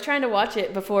through it. I was trying to watch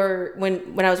it before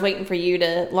when I was waiting for you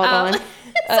to log on.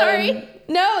 Sorry.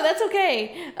 No, that's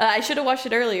okay. I should have watched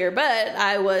it earlier, but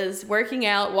I was working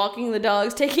out, walking the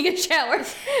dogs, taking a shower.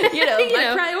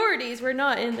 My priorities were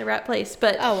not in the right place.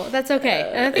 But that's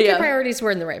okay. And I think your priorities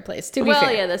were in the right place. To be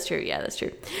fair. Yeah, that's true. Yeah, that's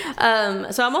true.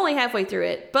 So I'm only halfway through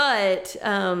it, but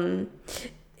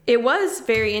it was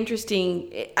very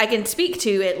interesting. I can speak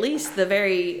to at least the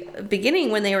very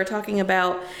beginning when they were talking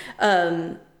about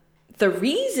the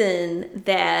reason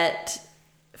that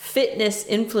fitness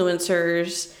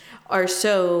influencers are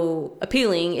so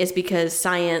appealing is because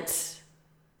science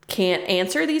can't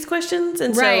answer these questions.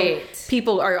 And so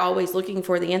people are always looking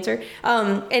for the answer.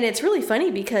 And it's really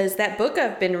funny because that book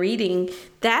I've been reading,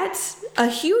 that's a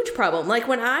huge problem. Like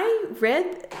when I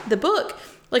read the book,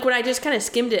 like when I just kind of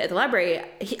skimmed it at the library,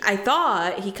 I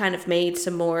thought he kind of made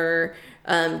some more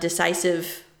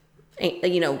decisive,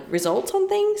 results on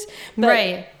things.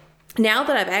 But now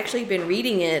that I've actually been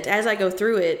reading it, as I go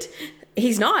through it,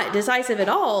 he's not decisive at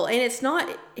all. And it's not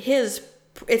his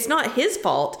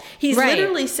fault. He's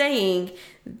literally saying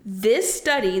this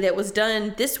study that was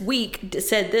done this week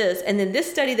said this, and then this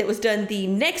study that was done the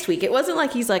next week. It wasn't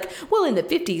like he's like, well, in the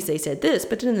 50s they said this,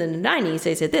 but in the 90s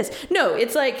they said this. No,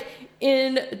 it's like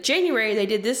in January they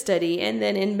did this study, and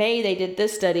then in May they did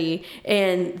this study,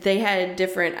 and they had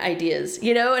different ideas,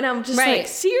 and I'm just like,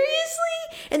 seriously?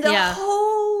 And the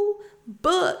whole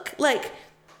book, like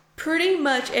pretty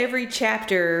much every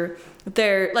chapter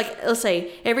they're like, let's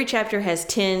say every chapter has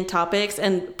 10 topics,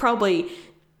 and probably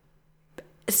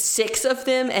 6 of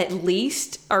them at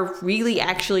least are really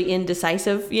actually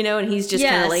indecisive, and he's just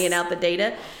kind of laying out the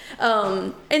data.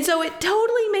 And so it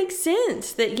totally makes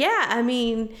sense that,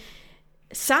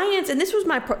 science, and this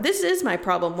is my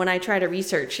problem when I try to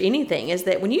research anything, is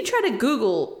that when you try to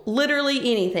Google literally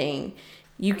anything,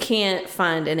 you can't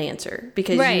find an answer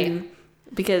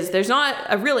because there's not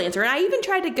a real answer. And I even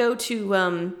tried to go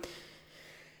to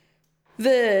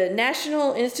the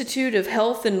National Institute of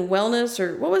Health and Wellness,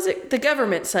 or what was it? The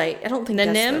government site. I don't think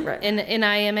that's NIM? right.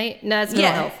 NIMA? No, it's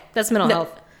mental health. That's mental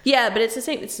health. Yeah, but it's the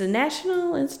same. It's the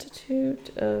National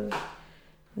Institute of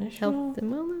Health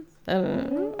and Wellness.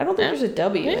 I don't think there's a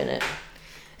W in it.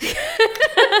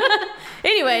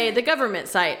 Anyway, the government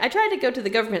site. I tried to go to the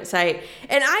government site,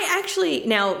 and I actually,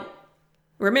 now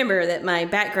remember that my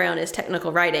background is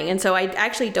technical writing, and so I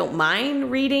actually don't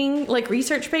mind reading like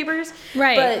research papers.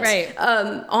 Right.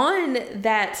 On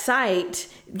that site,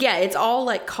 it's all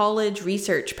like college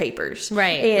research papers.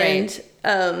 Right. And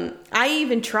I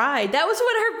even tried. That was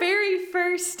what our very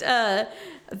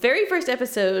first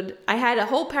episode, I had a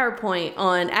whole PowerPoint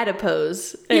on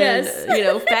adipose and,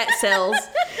 fat cells.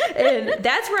 And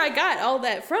that's where I got all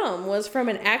that was from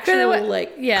an actual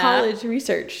college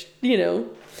research,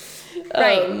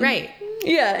 Right.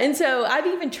 Yeah. And so I've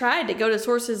even tried to go to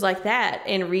sources like that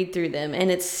and read through them. And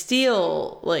it's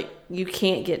still like, you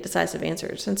can't get decisive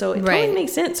answers. And so it totally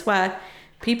makes sense why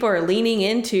people are leaning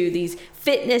into these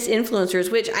fitness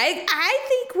influencers, which I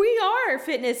think we are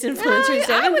fitness influencers.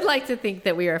 I would like to think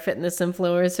that we are fitness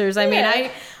influencers. I mean,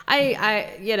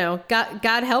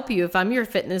 God help you if I'm your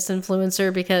fitness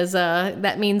influencer, because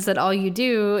that means that all you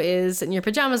do is sit in your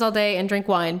pajamas all day and drink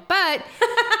wine. But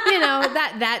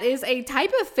that is a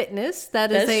type of fitness.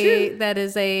 That is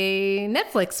a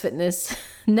Netflix fitness.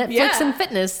 Netflix and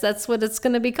fitness. That's what it's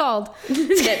going to be called.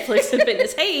 Netflix and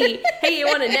fitness. Hey, you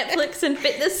want a Netflix and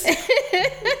fitness?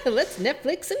 Let's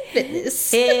Netflix and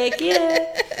fitness. Heck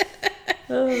yeah.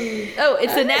 Oh,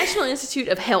 it's the National Institute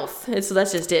of Health. So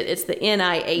that's just it. It's the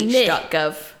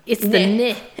NIH.gov. It's the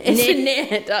NIH. It's the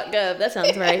NIH.gov. That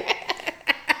sounds right.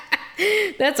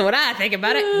 That's what I think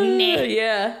about it.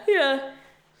 Yeah.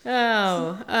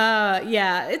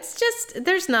 Yeah. It's just,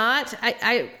 there's not,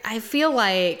 I feel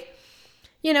like,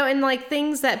 and like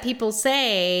things that people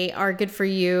say are good for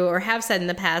you or have said in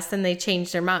the past, and they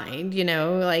change their mind,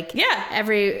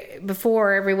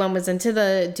 before everyone was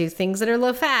into do things that are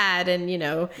low fat and,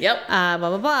 blah,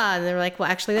 blah, blah. And they're like, well,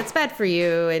 actually that's bad for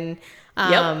you. And,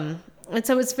 and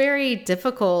so it's very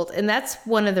difficult. And that's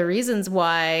one of the reasons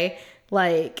why,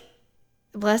 like,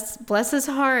 bless his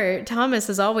heart, Thomas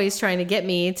is always trying to get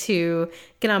me to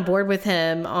get on board with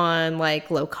him on like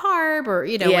low carb or,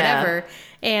 whatever.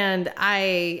 And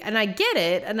I get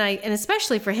it. And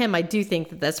especially for him, I do think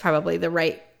that that's probably the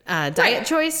right diet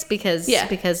choice because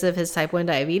of his type 1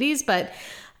 diabetes. But,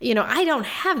 I don't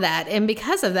have that. And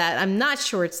because of that, I'm not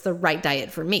sure it's the right diet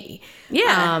for me.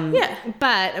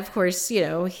 But of course,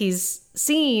 he's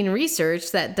seen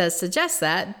research that does suggest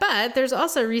that, but there's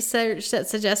also research that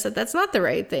suggests that that's not the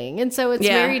right thing. And so it's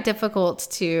very difficult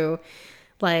to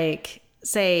like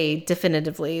say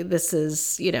definitively, this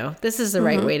is the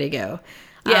right way to go.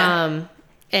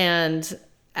 And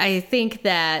I think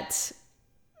that,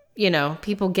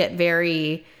 people get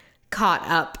very caught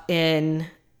up in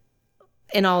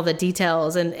all the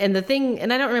details and the thing,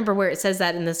 and I don't remember where it says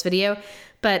that in this video,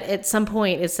 but at some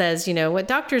point it says, what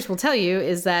doctors will tell you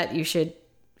is that you should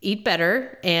eat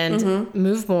better and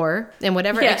move more, and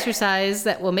whatever exercise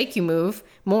that will make you move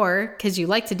more because you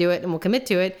like to do it and will commit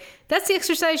to it, that's the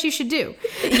exercise you should do.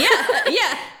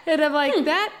 And I'm like,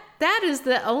 that is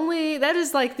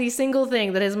like the single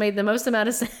thing that has made the most amount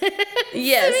of sense.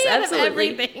 Yes, absolutely.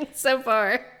 Everything so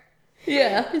far.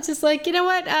 Yeah. It's just like, you know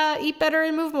what? Eat better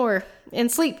and move more. And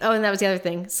sleep. Oh, and that was the other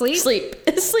thing. Sleep.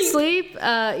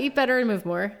 Eat better and move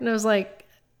more. And I was like,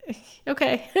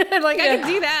 okay. I can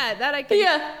do that.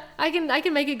 I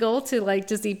can make a goal to like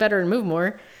just eat better and move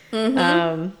more.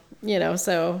 So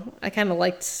I kind of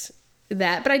liked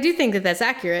that. But I do think that that's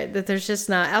accurate, that there's just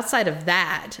not, outside of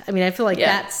that, I mean, I feel like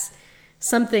that's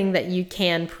something that you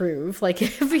can prove. Like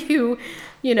if you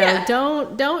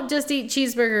don't just eat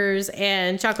cheeseburgers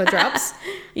and chocolate drops.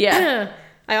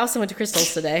 I also went to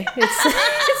Crystal's today.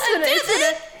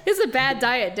 It's a bad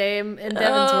diet day in Devin's world.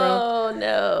 Oh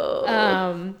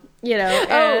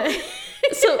no.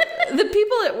 So the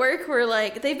people at work were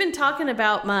like, they've been talking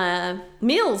about my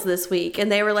meals this week, and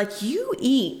they were like, you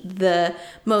eat the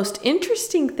most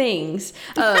interesting things.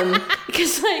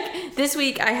 Because like this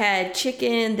week I had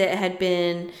chicken that had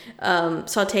been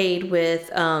sauteed with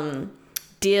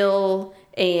dill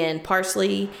and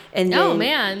parsley, and then, oh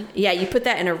man, yeah, you put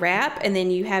that in a wrap, and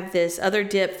then you have this other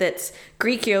dip that's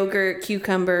Greek yogurt,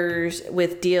 cucumbers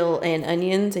with dill and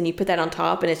onions, and you put that on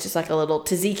top, and it's just like a little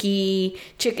tzatziki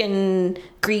chicken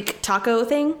Greek taco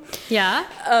thing. Yeah.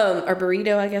 Or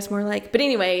burrito, I guess more like. But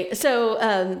anyway,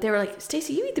 so they were like,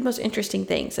 Stacey, you eat the most interesting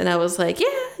things. And I was like, yeah,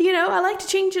 I like to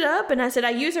change it up. And I said,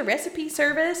 I use a recipe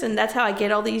service, and that's how I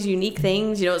get all these unique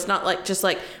things. It's not like just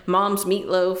like mom's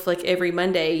meatloaf, like every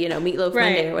Monday, meatloaf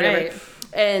Monday or whatever. Right.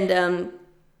 And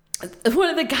one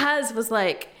of the guys was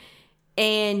like,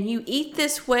 and you eat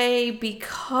this way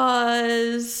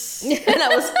because... And I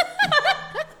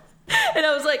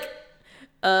was like,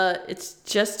 it's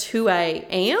just who I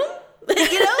am.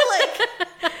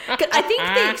 I think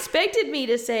they expected me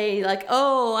to say like,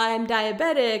 oh, I'm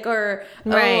diabetic, or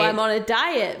right. Oh, I'm on a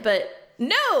diet, but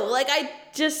no, like I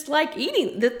just like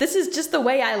eating. This is just the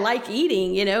way I like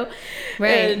eating,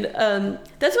 Right. And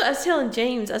that's what I was telling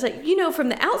James. I was like, from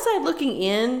the outside looking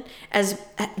in, as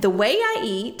the way I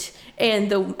eat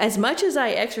and as much as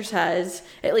I exercise,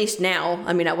 at least now.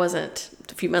 I mean, I wasn't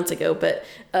a few months ago, but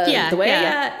the way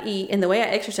I eat and the way I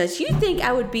exercise, you'd think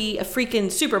I would be a freaking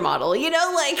supermodel,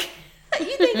 like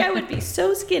you think I would be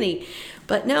so skinny,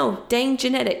 but no, dang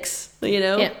genetics,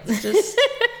 Yeah.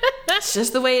 it's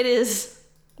just the way it is.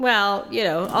 Well,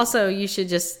 also you should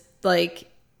just like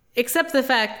accept the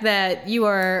fact that you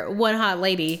are one hot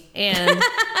lady, and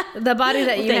the body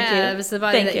that you have is the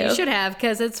body that you should have,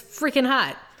 because it's freaking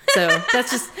hot. So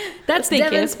that's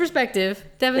Devin's perspective.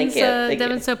 Devin's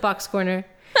soapbox corner.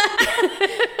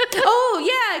 Oh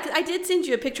yeah, 'cause I did send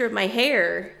you a picture of my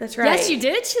hair. That's right. Yes, you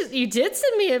did. You did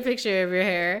send me a picture of your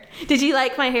hair. Did you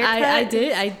like my haircut? I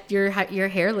did. Your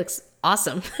hair looks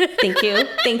awesome. Thank you.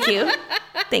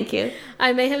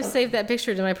 I may have saved that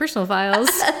picture to my personal files.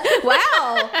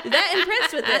 Wow, that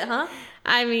impressed with it, huh?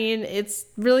 I mean, it's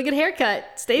really good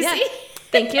haircut, Stacey. Yeah.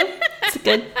 Thank you. It's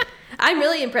good. I'm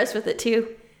really impressed with it too.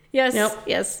 Yes. Nope.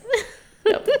 Yes.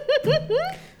 Nope.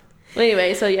 Well,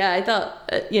 anyway, so yeah, I thought,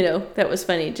 that was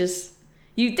funny. Just,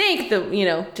 you think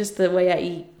just the way I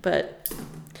eat, but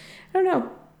I don't know.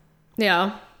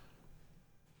 Yeah.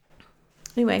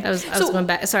 Anyway. I was going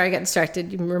back. Sorry, I got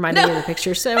distracted. You reminded me of the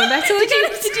picture, so I went back to look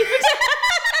at it. Did you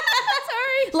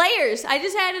Sorry. Layers. I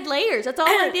just added layers. That's all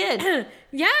I did.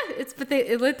 Yeah,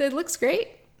 it looks great.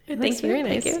 It looks very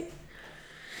nice. Thank you.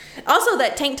 Also,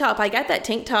 that tank top, I got that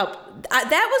tank top. That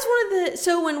was one of the...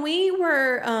 So when we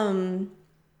were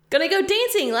gonna go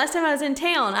dancing last time I was in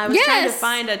town, I was trying to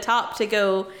find a top to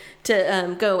go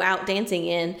out dancing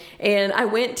in, and I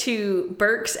went to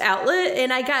Burke's Outlet,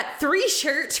 and I got 3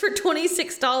 shirts for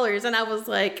 $26, and I was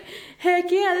like,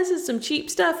 heck yeah, this is some cheap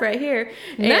stuff right here.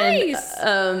 Nice.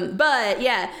 And, but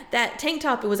yeah, that tank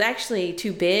top, it was actually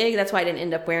too big. That's why I didn't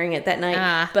end up wearing it that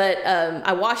night. But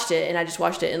I washed it, and I just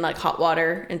washed it in like hot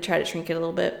water and tried to shrink it a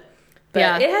little bit.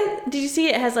 But did you see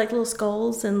it has like little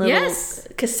skulls and little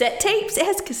cassette tapes? It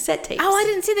has cassette tapes. Oh, I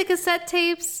didn't see the cassette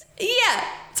tapes. Yeah.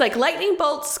 It's like lightning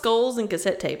bolts, skulls, and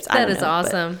cassette tapes. That is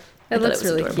awesome. It looks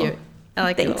really cute. I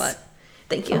like it a lot.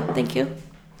 Thank you.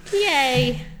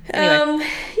 Yay. Anyway.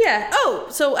 Yeah. Oh,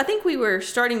 so I think we were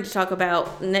starting to talk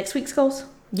about next week's goals.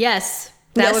 Yes.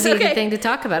 That would be a good thing to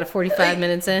talk about at 45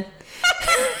 minutes in.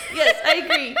 Yes, I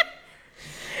agree.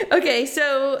 Okay,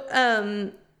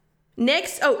 so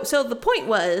so the point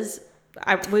was,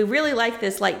 we really like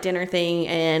this light dinner thing,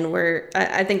 and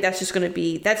I think that's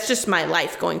just my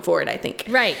life going forward, I think.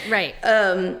 Right.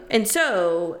 And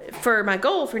so for my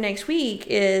goal for next week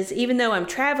is, even though I'm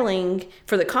traveling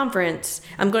for the conference,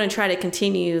 I'm going to try to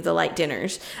continue the light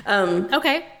dinners.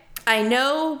 Okay. I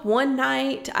know one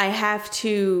night I have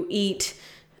to eat,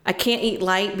 I can't eat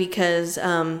light because,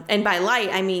 and by light,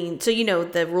 I mean, so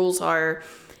the rules are,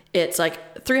 it's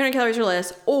like 300 calories or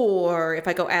less, or if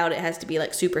I go out, it has to be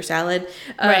like super salad.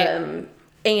 Right.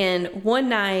 And one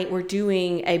night we're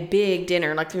doing a big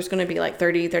dinner, like there's going to be like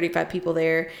 30, 35 people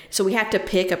there. So we have to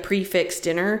pick a prefix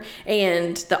dinner,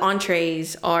 and the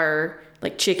entrees are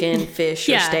like chicken, fish,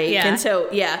 or steak. Yeah. And so,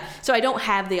 so I don't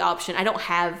have the option. I don't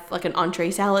have like an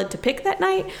entree salad to pick that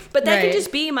night, but that could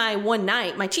just be my one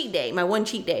night, my cheat day, my one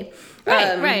cheat day.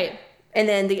 Right. And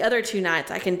then the other 2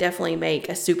 nights, I can definitely make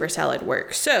a super salad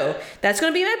work. So that's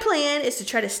going to be my plan, is to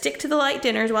try to stick to the light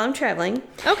dinners while I'm traveling.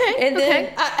 Okay. And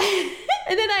then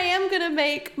I am going to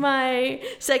make my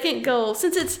second goal,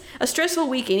 since it's a stressful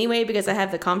week anyway, because I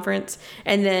have the conference.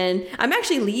 And then I'm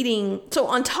actually leading. So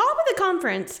on top of the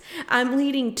conference, I'm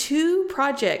leading 2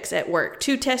 projects at work,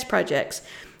 2 test projects.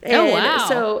 And wow.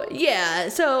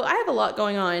 So I have a lot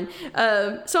going on.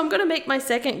 So I'm going to make my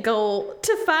second goal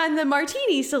to find the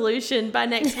martini solution by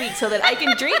next week so that I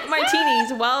can drink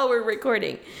martinis while we're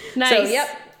recording. Nice. So,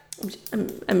 yep.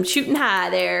 I'm shooting high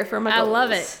there for my goals.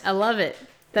 I love it.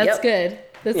 That's good.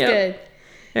 That's good.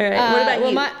 All right. What about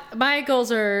you? Well, my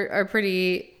goals are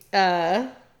pretty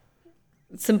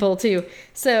simple too.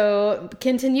 So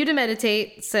continue to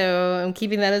meditate. So I'm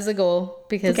keeping that as a goal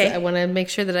because I want to make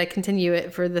sure that I continue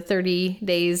it for the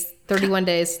 31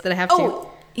 days that I have to.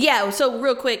 Oh, yeah. So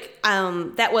real quick,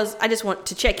 I just want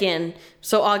to check in.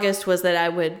 So August was that I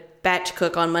would batch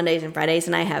cook on Mondays and Fridays,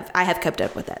 and I have kept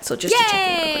up with that. So just to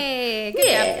check in.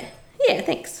 Yeah.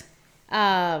 Thanks.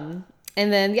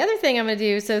 And then the other thing I'm going to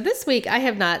do, so this week I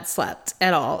have not slept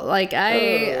at all. Like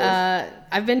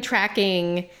I've been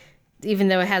tracking, even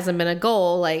though it hasn't been a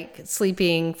goal, like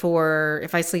sleeping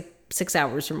if I sleep 6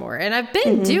 hours or more. And I've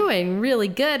been doing really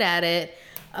good at it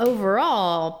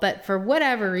overall, but for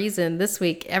whatever reason, this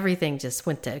week, everything just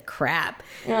went to crap.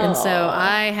 And so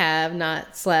I have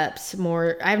not slept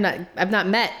more. I've not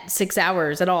met 6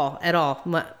 hours at all,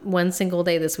 one single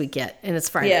day this week yet. And it's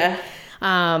Friday. Yeah.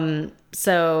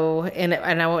 So, and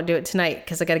I won't do it tonight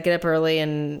because I got to get up early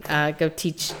and go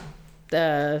teach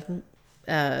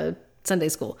Sunday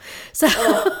school. So,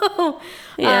 so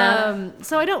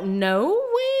I don't know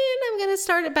when I'm going to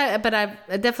start it, but I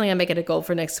definitely gonna make it a goal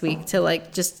for next week to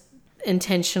like just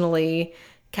intentionally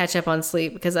catch up on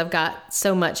sleep because I've got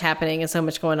so much happening and so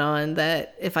much going on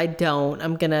that if I don't,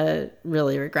 I'm going to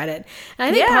really regret it. And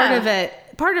I think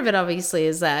part of it obviously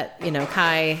is that,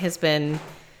 Kai has been,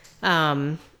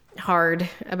 hard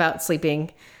about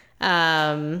sleeping.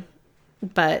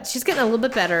 But she's getting a little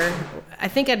bit better. I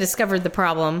think I discovered the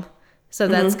problem. So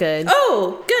that's good.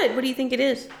 Oh, good. What do you think it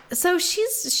is? So she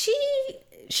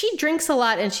drinks a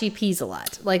lot and she pees a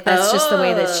lot. Like that's just the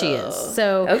way that she is.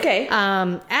 So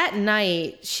at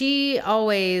night she's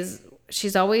always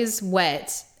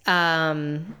wet.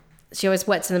 She always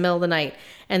wets in the middle of the night,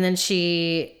 and then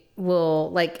she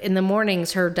will like in the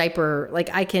mornings her diaper, like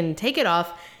I can take it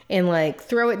off and like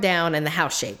throw it down and the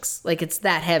house shakes. Like it's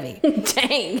that heavy.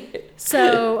 Dang.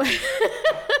 So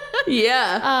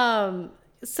yeah.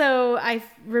 So I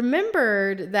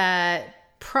remembered that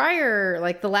prior,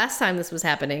 like the last time this was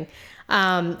happening,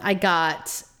 I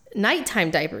got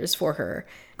nighttime diapers for her.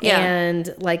 Yeah.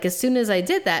 And like as soon as I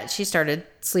did that, she started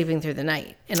sleeping through the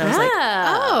night. And I was like,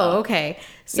 oh, okay.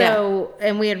 So,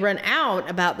 and we had run out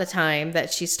about the time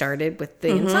that she started with the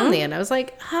insomnia. And I was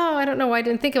like, oh, I don't know why I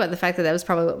didn't think about the fact that was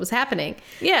probably what was happening.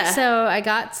 Yeah. So I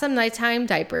got some nighttime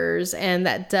diapers and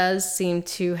that does seem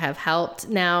to have helped.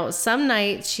 Now, some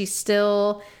nights she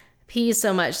still pees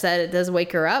so much that it does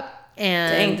wake her up.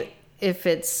 And if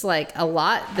it's like a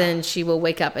lot, then she will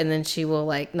wake up and then she will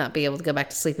like not be able to go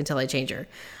back to sleep until I change her.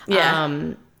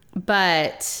 Yeah.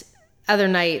 But other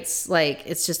nights, like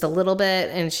it's just a little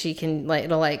bit and she can like,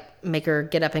 it'll like make her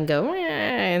get up and go,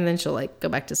 and then she'll like go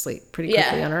back to sleep pretty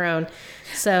quickly on her own.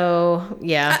 So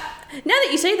yeah. Now that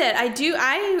you say that,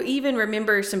 I even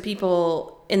remember some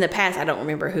people in the past, I don't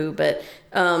remember who, but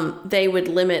they would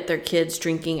limit their kids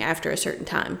drinking after a certain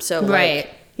time. So like,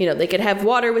 they could have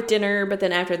water with dinner, but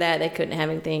then after that, they couldn't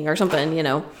have anything or something,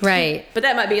 Right. But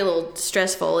that might be a little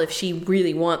stressful if she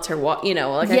really wants her water,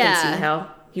 I can see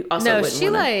how you also wouldn't she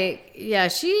wanna...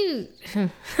 she, I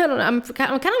don't know. I'm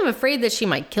kind of afraid that she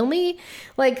might kill me.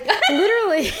 Like,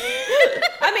 literally.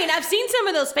 I mean, I've seen some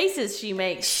of those faces she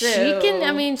makes. So. She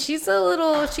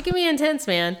can be intense,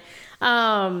 man.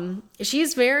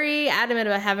 She's very adamant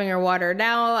about having her water.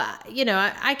 Now,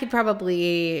 I could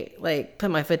probably like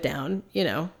put my foot down,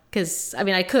 because I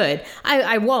mean, I could.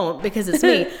 I won't because it's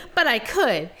me, but I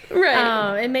could.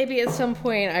 Right. And maybe at some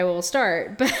point I will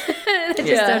start, but I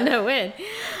just don't know when.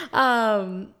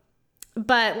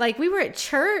 But like we were at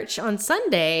church on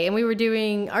Sunday and we were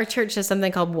doing, our church does something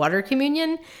called water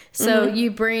communion. So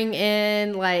you bring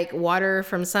in like water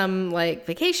from some like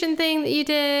vacation thing that you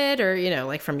did, or,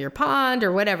 like from your pond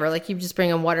or whatever. Like you just bring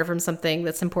in water from something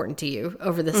that's important to you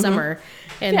over the summer.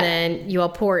 And then you all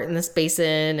pour it in this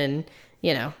basin and,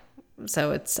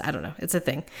 so it's, I don't know, it's a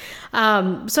thing.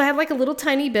 So I had like a little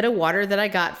tiny bit of water that I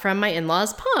got from my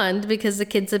in-laws' pond because the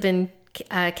kids have been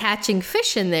catching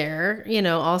fish in there,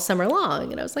 all summer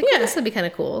long. And I was like, this would be kind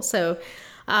of cool. So,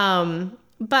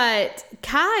 but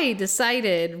Kai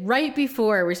decided right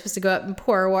before we were supposed to go up and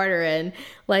pour water in,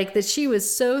 like that she was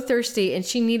so thirsty and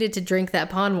she needed to drink that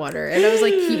pond water. And I was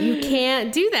like, you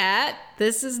can't do that.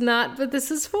 This is not what this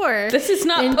is for. This is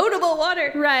not potable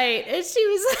water. Right. And she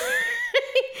was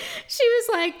she was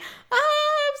like,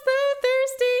 I'm so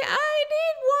thirsty. I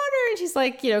need water. and she's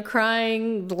like,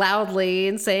 crying loudly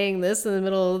and saying this in the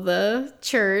middle of the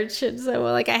church. And so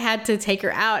like I had to take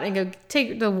her out and go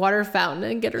take the water fountain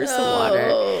and get her some water.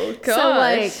 Oh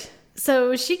gosh.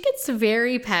 So she gets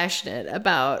very passionate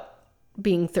about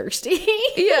being thirsty.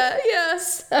 Yeah.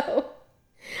 So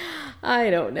I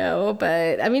don't know,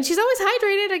 but I mean, she's always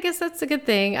hydrated. I guess that's a good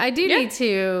thing. I do need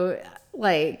to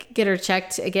like get her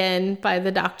checked again by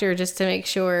the doctor just to make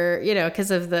sure, because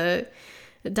of the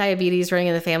diabetes running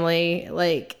in the family.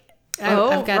 Like,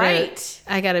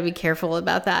 I gotta be careful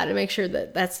about that and make sure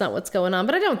that that's not what's going on.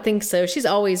 But I don't think so. She's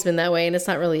always been that way, and it's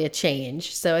not really a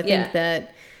change. So I think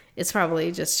that it's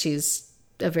probably just she's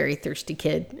a very thirsty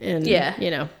kid,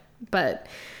 and but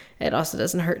it also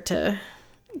doesn't hurt to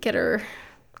get her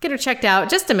checked out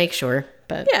just to make sure.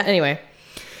 But anyway.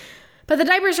 But the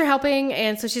diapers are helping,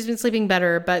 and so she's been sleeping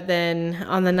better. But then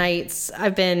on the nights,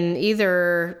 I've been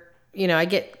either, I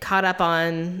get caught up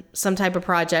on some type of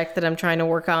project that I'm trying to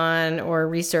work on or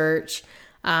research,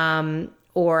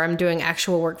 or I'm doing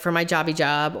actual work for my jobby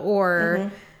job,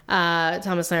 or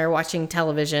Thomas and I are watching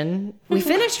television. We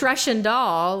finished Russian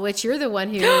Doll, which you're the one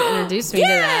who introduced me to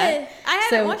that. I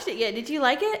haven't watched it yet. Did you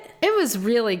like it? It was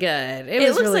really good. It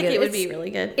looks really like good. It would be really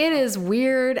good. It is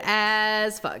weird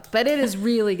as fuck, but it is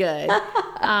really good.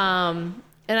 And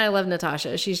I love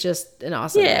Natasha. She's just an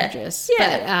awesome actress.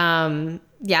 Yeah.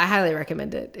 But I highly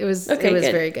recommend it. It was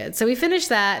very good. So we finished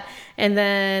that, and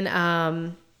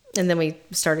then we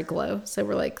started Glow. So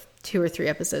we're like 2 or 3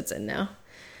 episodes in now.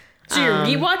 So you're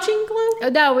rewatching Glow?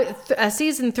 No,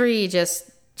 season 3 just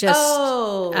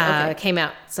came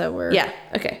out. So we're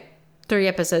 3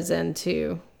 episodes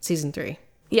into season 3.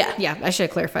 Yeah, I should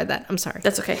have clarified that. I'm sorry.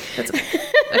 That's okay.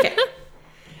 Okay.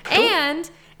 Cool.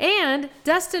 And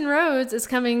Dustin Rhodes is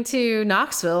coming to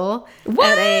Knoxville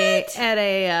at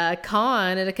a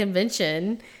con at a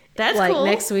convention. That's cool.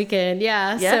 Next weekend.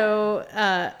 Yeah. So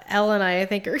Elle and I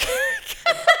think are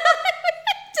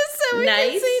we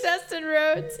can see Dustin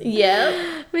Rhodes.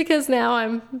 Yep. Because now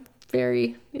I'm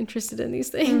very interested in these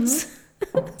things.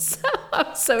 So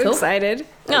I'm so excited.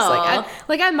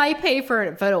 I might pay for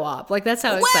a photo op. Like, that's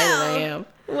how excited I am.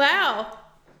 Wow.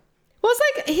 Well, it's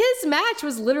like his match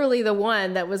was literally the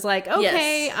one that was like,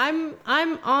 okay, I'm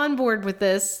on board with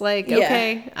this. Like,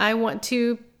 okay,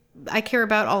 I care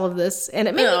about all of this, and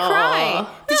it made me cry.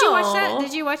 Did you watch that?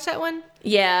 Did you watch that one?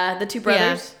 Yeah, the 2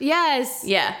 brothers. Yeah. Yes.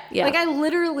 Yeah. Like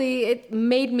it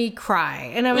made me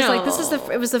cry, and I was like,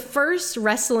 it was the first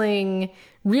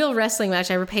real wrestling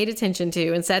match I ever paid attention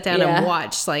to and sat down and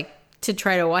watched, like, to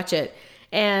try to watch it,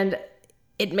 and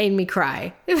it made me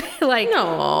cry. Because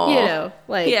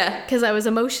I was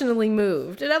emotionally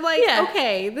moved, and I'm like,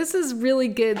 okay, this is really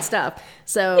good stuff.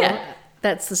 So.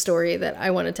 That's the story that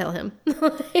I want to tell him.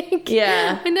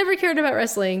 I never cared about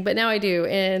wrestling, but now I do.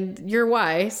 And you're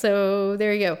why. So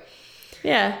there you go.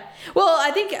 Yeah. Well,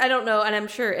 I don't know, and I'm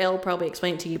sure Elle probably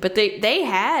explained it to you, but they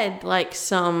had like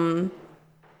some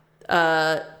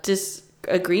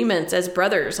disagreements as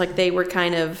brothers. Like they were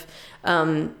kind of,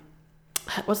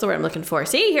 what's the word I'm looking for?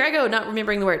 See, here I go, not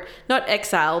remembering the word. Not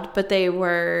exiled, but they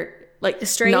were like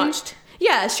estranged.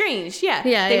 Estranged. Yeah.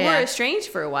 They were estranged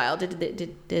for a while.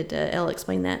 Did Elle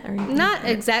explain that? Or not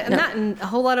exactly. No. Not in a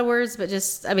whole lot of words, but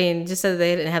just so that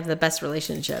they didn't have the best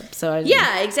relationship. So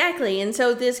exactly. And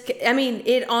so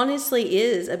it honestly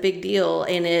is a big deal,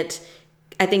 and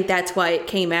I think that's why it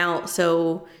came out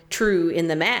so true in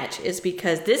the match, is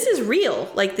because this is real.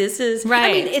 Like, this is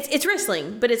right. I mean, it's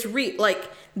wrestling, but it's real. Like,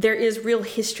 there is real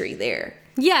history there.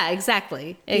 Yeah.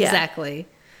 Exactly.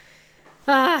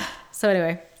 So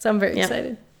anyway. So I'm very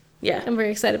excited. Yeah. I'm very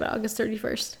excited about August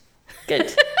 31st.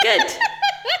 Good.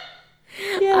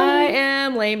 I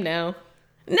am lame now.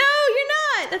 No, you're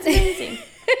not. That's amazing.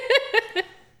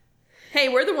 Hey,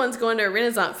 we're the ones going to a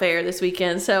Renaissance fair this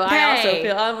weekend, so I also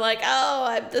feel, I'm like,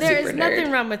 I'm the super nerd. There's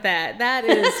nothing wrong with that. That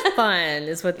is fun,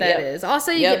 is what that is.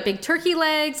 Also, you get big turkey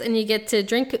legs, and you get to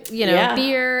drink,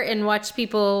 beer and watch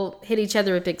people hit each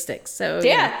other with big sticks. So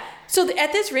So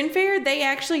at this Ren Fair, they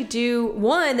actually do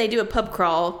a pub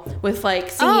crawl with like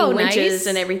singing winches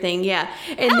and everything. Yeah.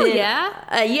 And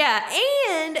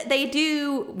and they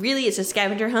do, really, it's a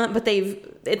scavenger hunt, but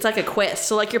it's like a quest.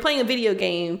 So like you're playing a video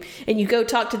game and you go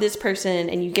talk to this person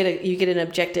and you get an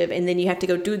objective, and then you have to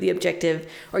go do the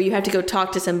objective, or you have to go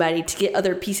talk to somebody to get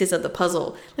other pieces of the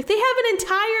puzzle. Like, they have an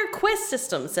entire quest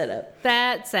system set up.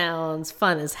 That sounds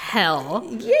fun as hell.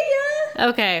 Yeah.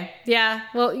 Okay. Yeah.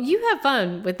 Well, you have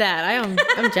fun with that.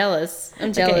 I'm jealous.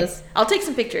 I'm jealous. Okay. I'll take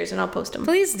some pictures and I'll post them.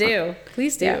 Please do.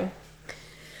 Please do. Yeah.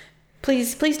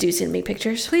 Please do send me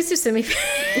pictures. Please do send me.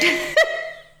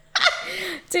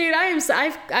 Dude,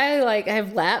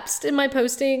 I've lapsed in my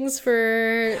postings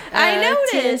for I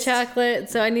noticed tea and chocolate,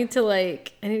 so I need to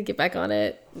get back on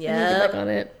it.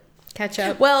 Yeah, Catch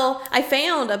up. Well, I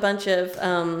found a bunch of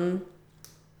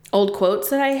old quotes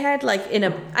that I had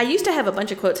I used to have a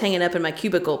bunch of quotes hanging up in my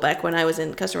cubicle back when I was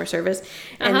in customer service,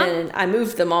 and then I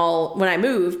moved them all. When I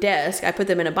moved desk, I put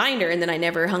them in a binder, and then I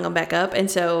never hung them back up. And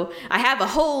so I have a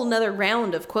whole nother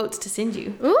round of quotes to send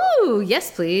you. Ooh,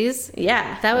 yes, please.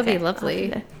 Yeah, that would be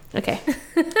lovely. Okay,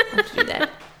 I'll have to do that.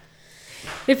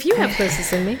 If you have quotes to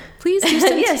send me, please do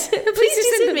send. Yes, please do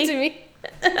send them to me.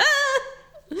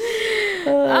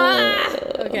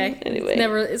 Okay. Anyway,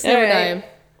 it's never time.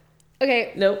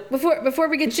 Okay. Nope. Before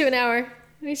we get to an hour,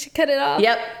 we should cut it off.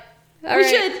 Yep. We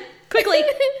should quickly.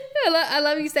 I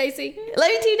love you, Stacey. Love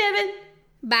you too, Devin.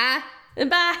 Bye. And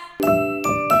bye.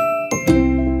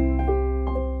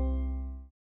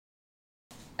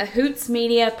 A Hoots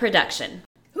Media production.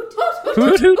 Hoot,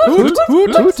 hoot, hoot, hoot,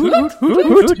 hoot, hoot,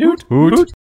 hoot, hoot,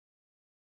 hoot.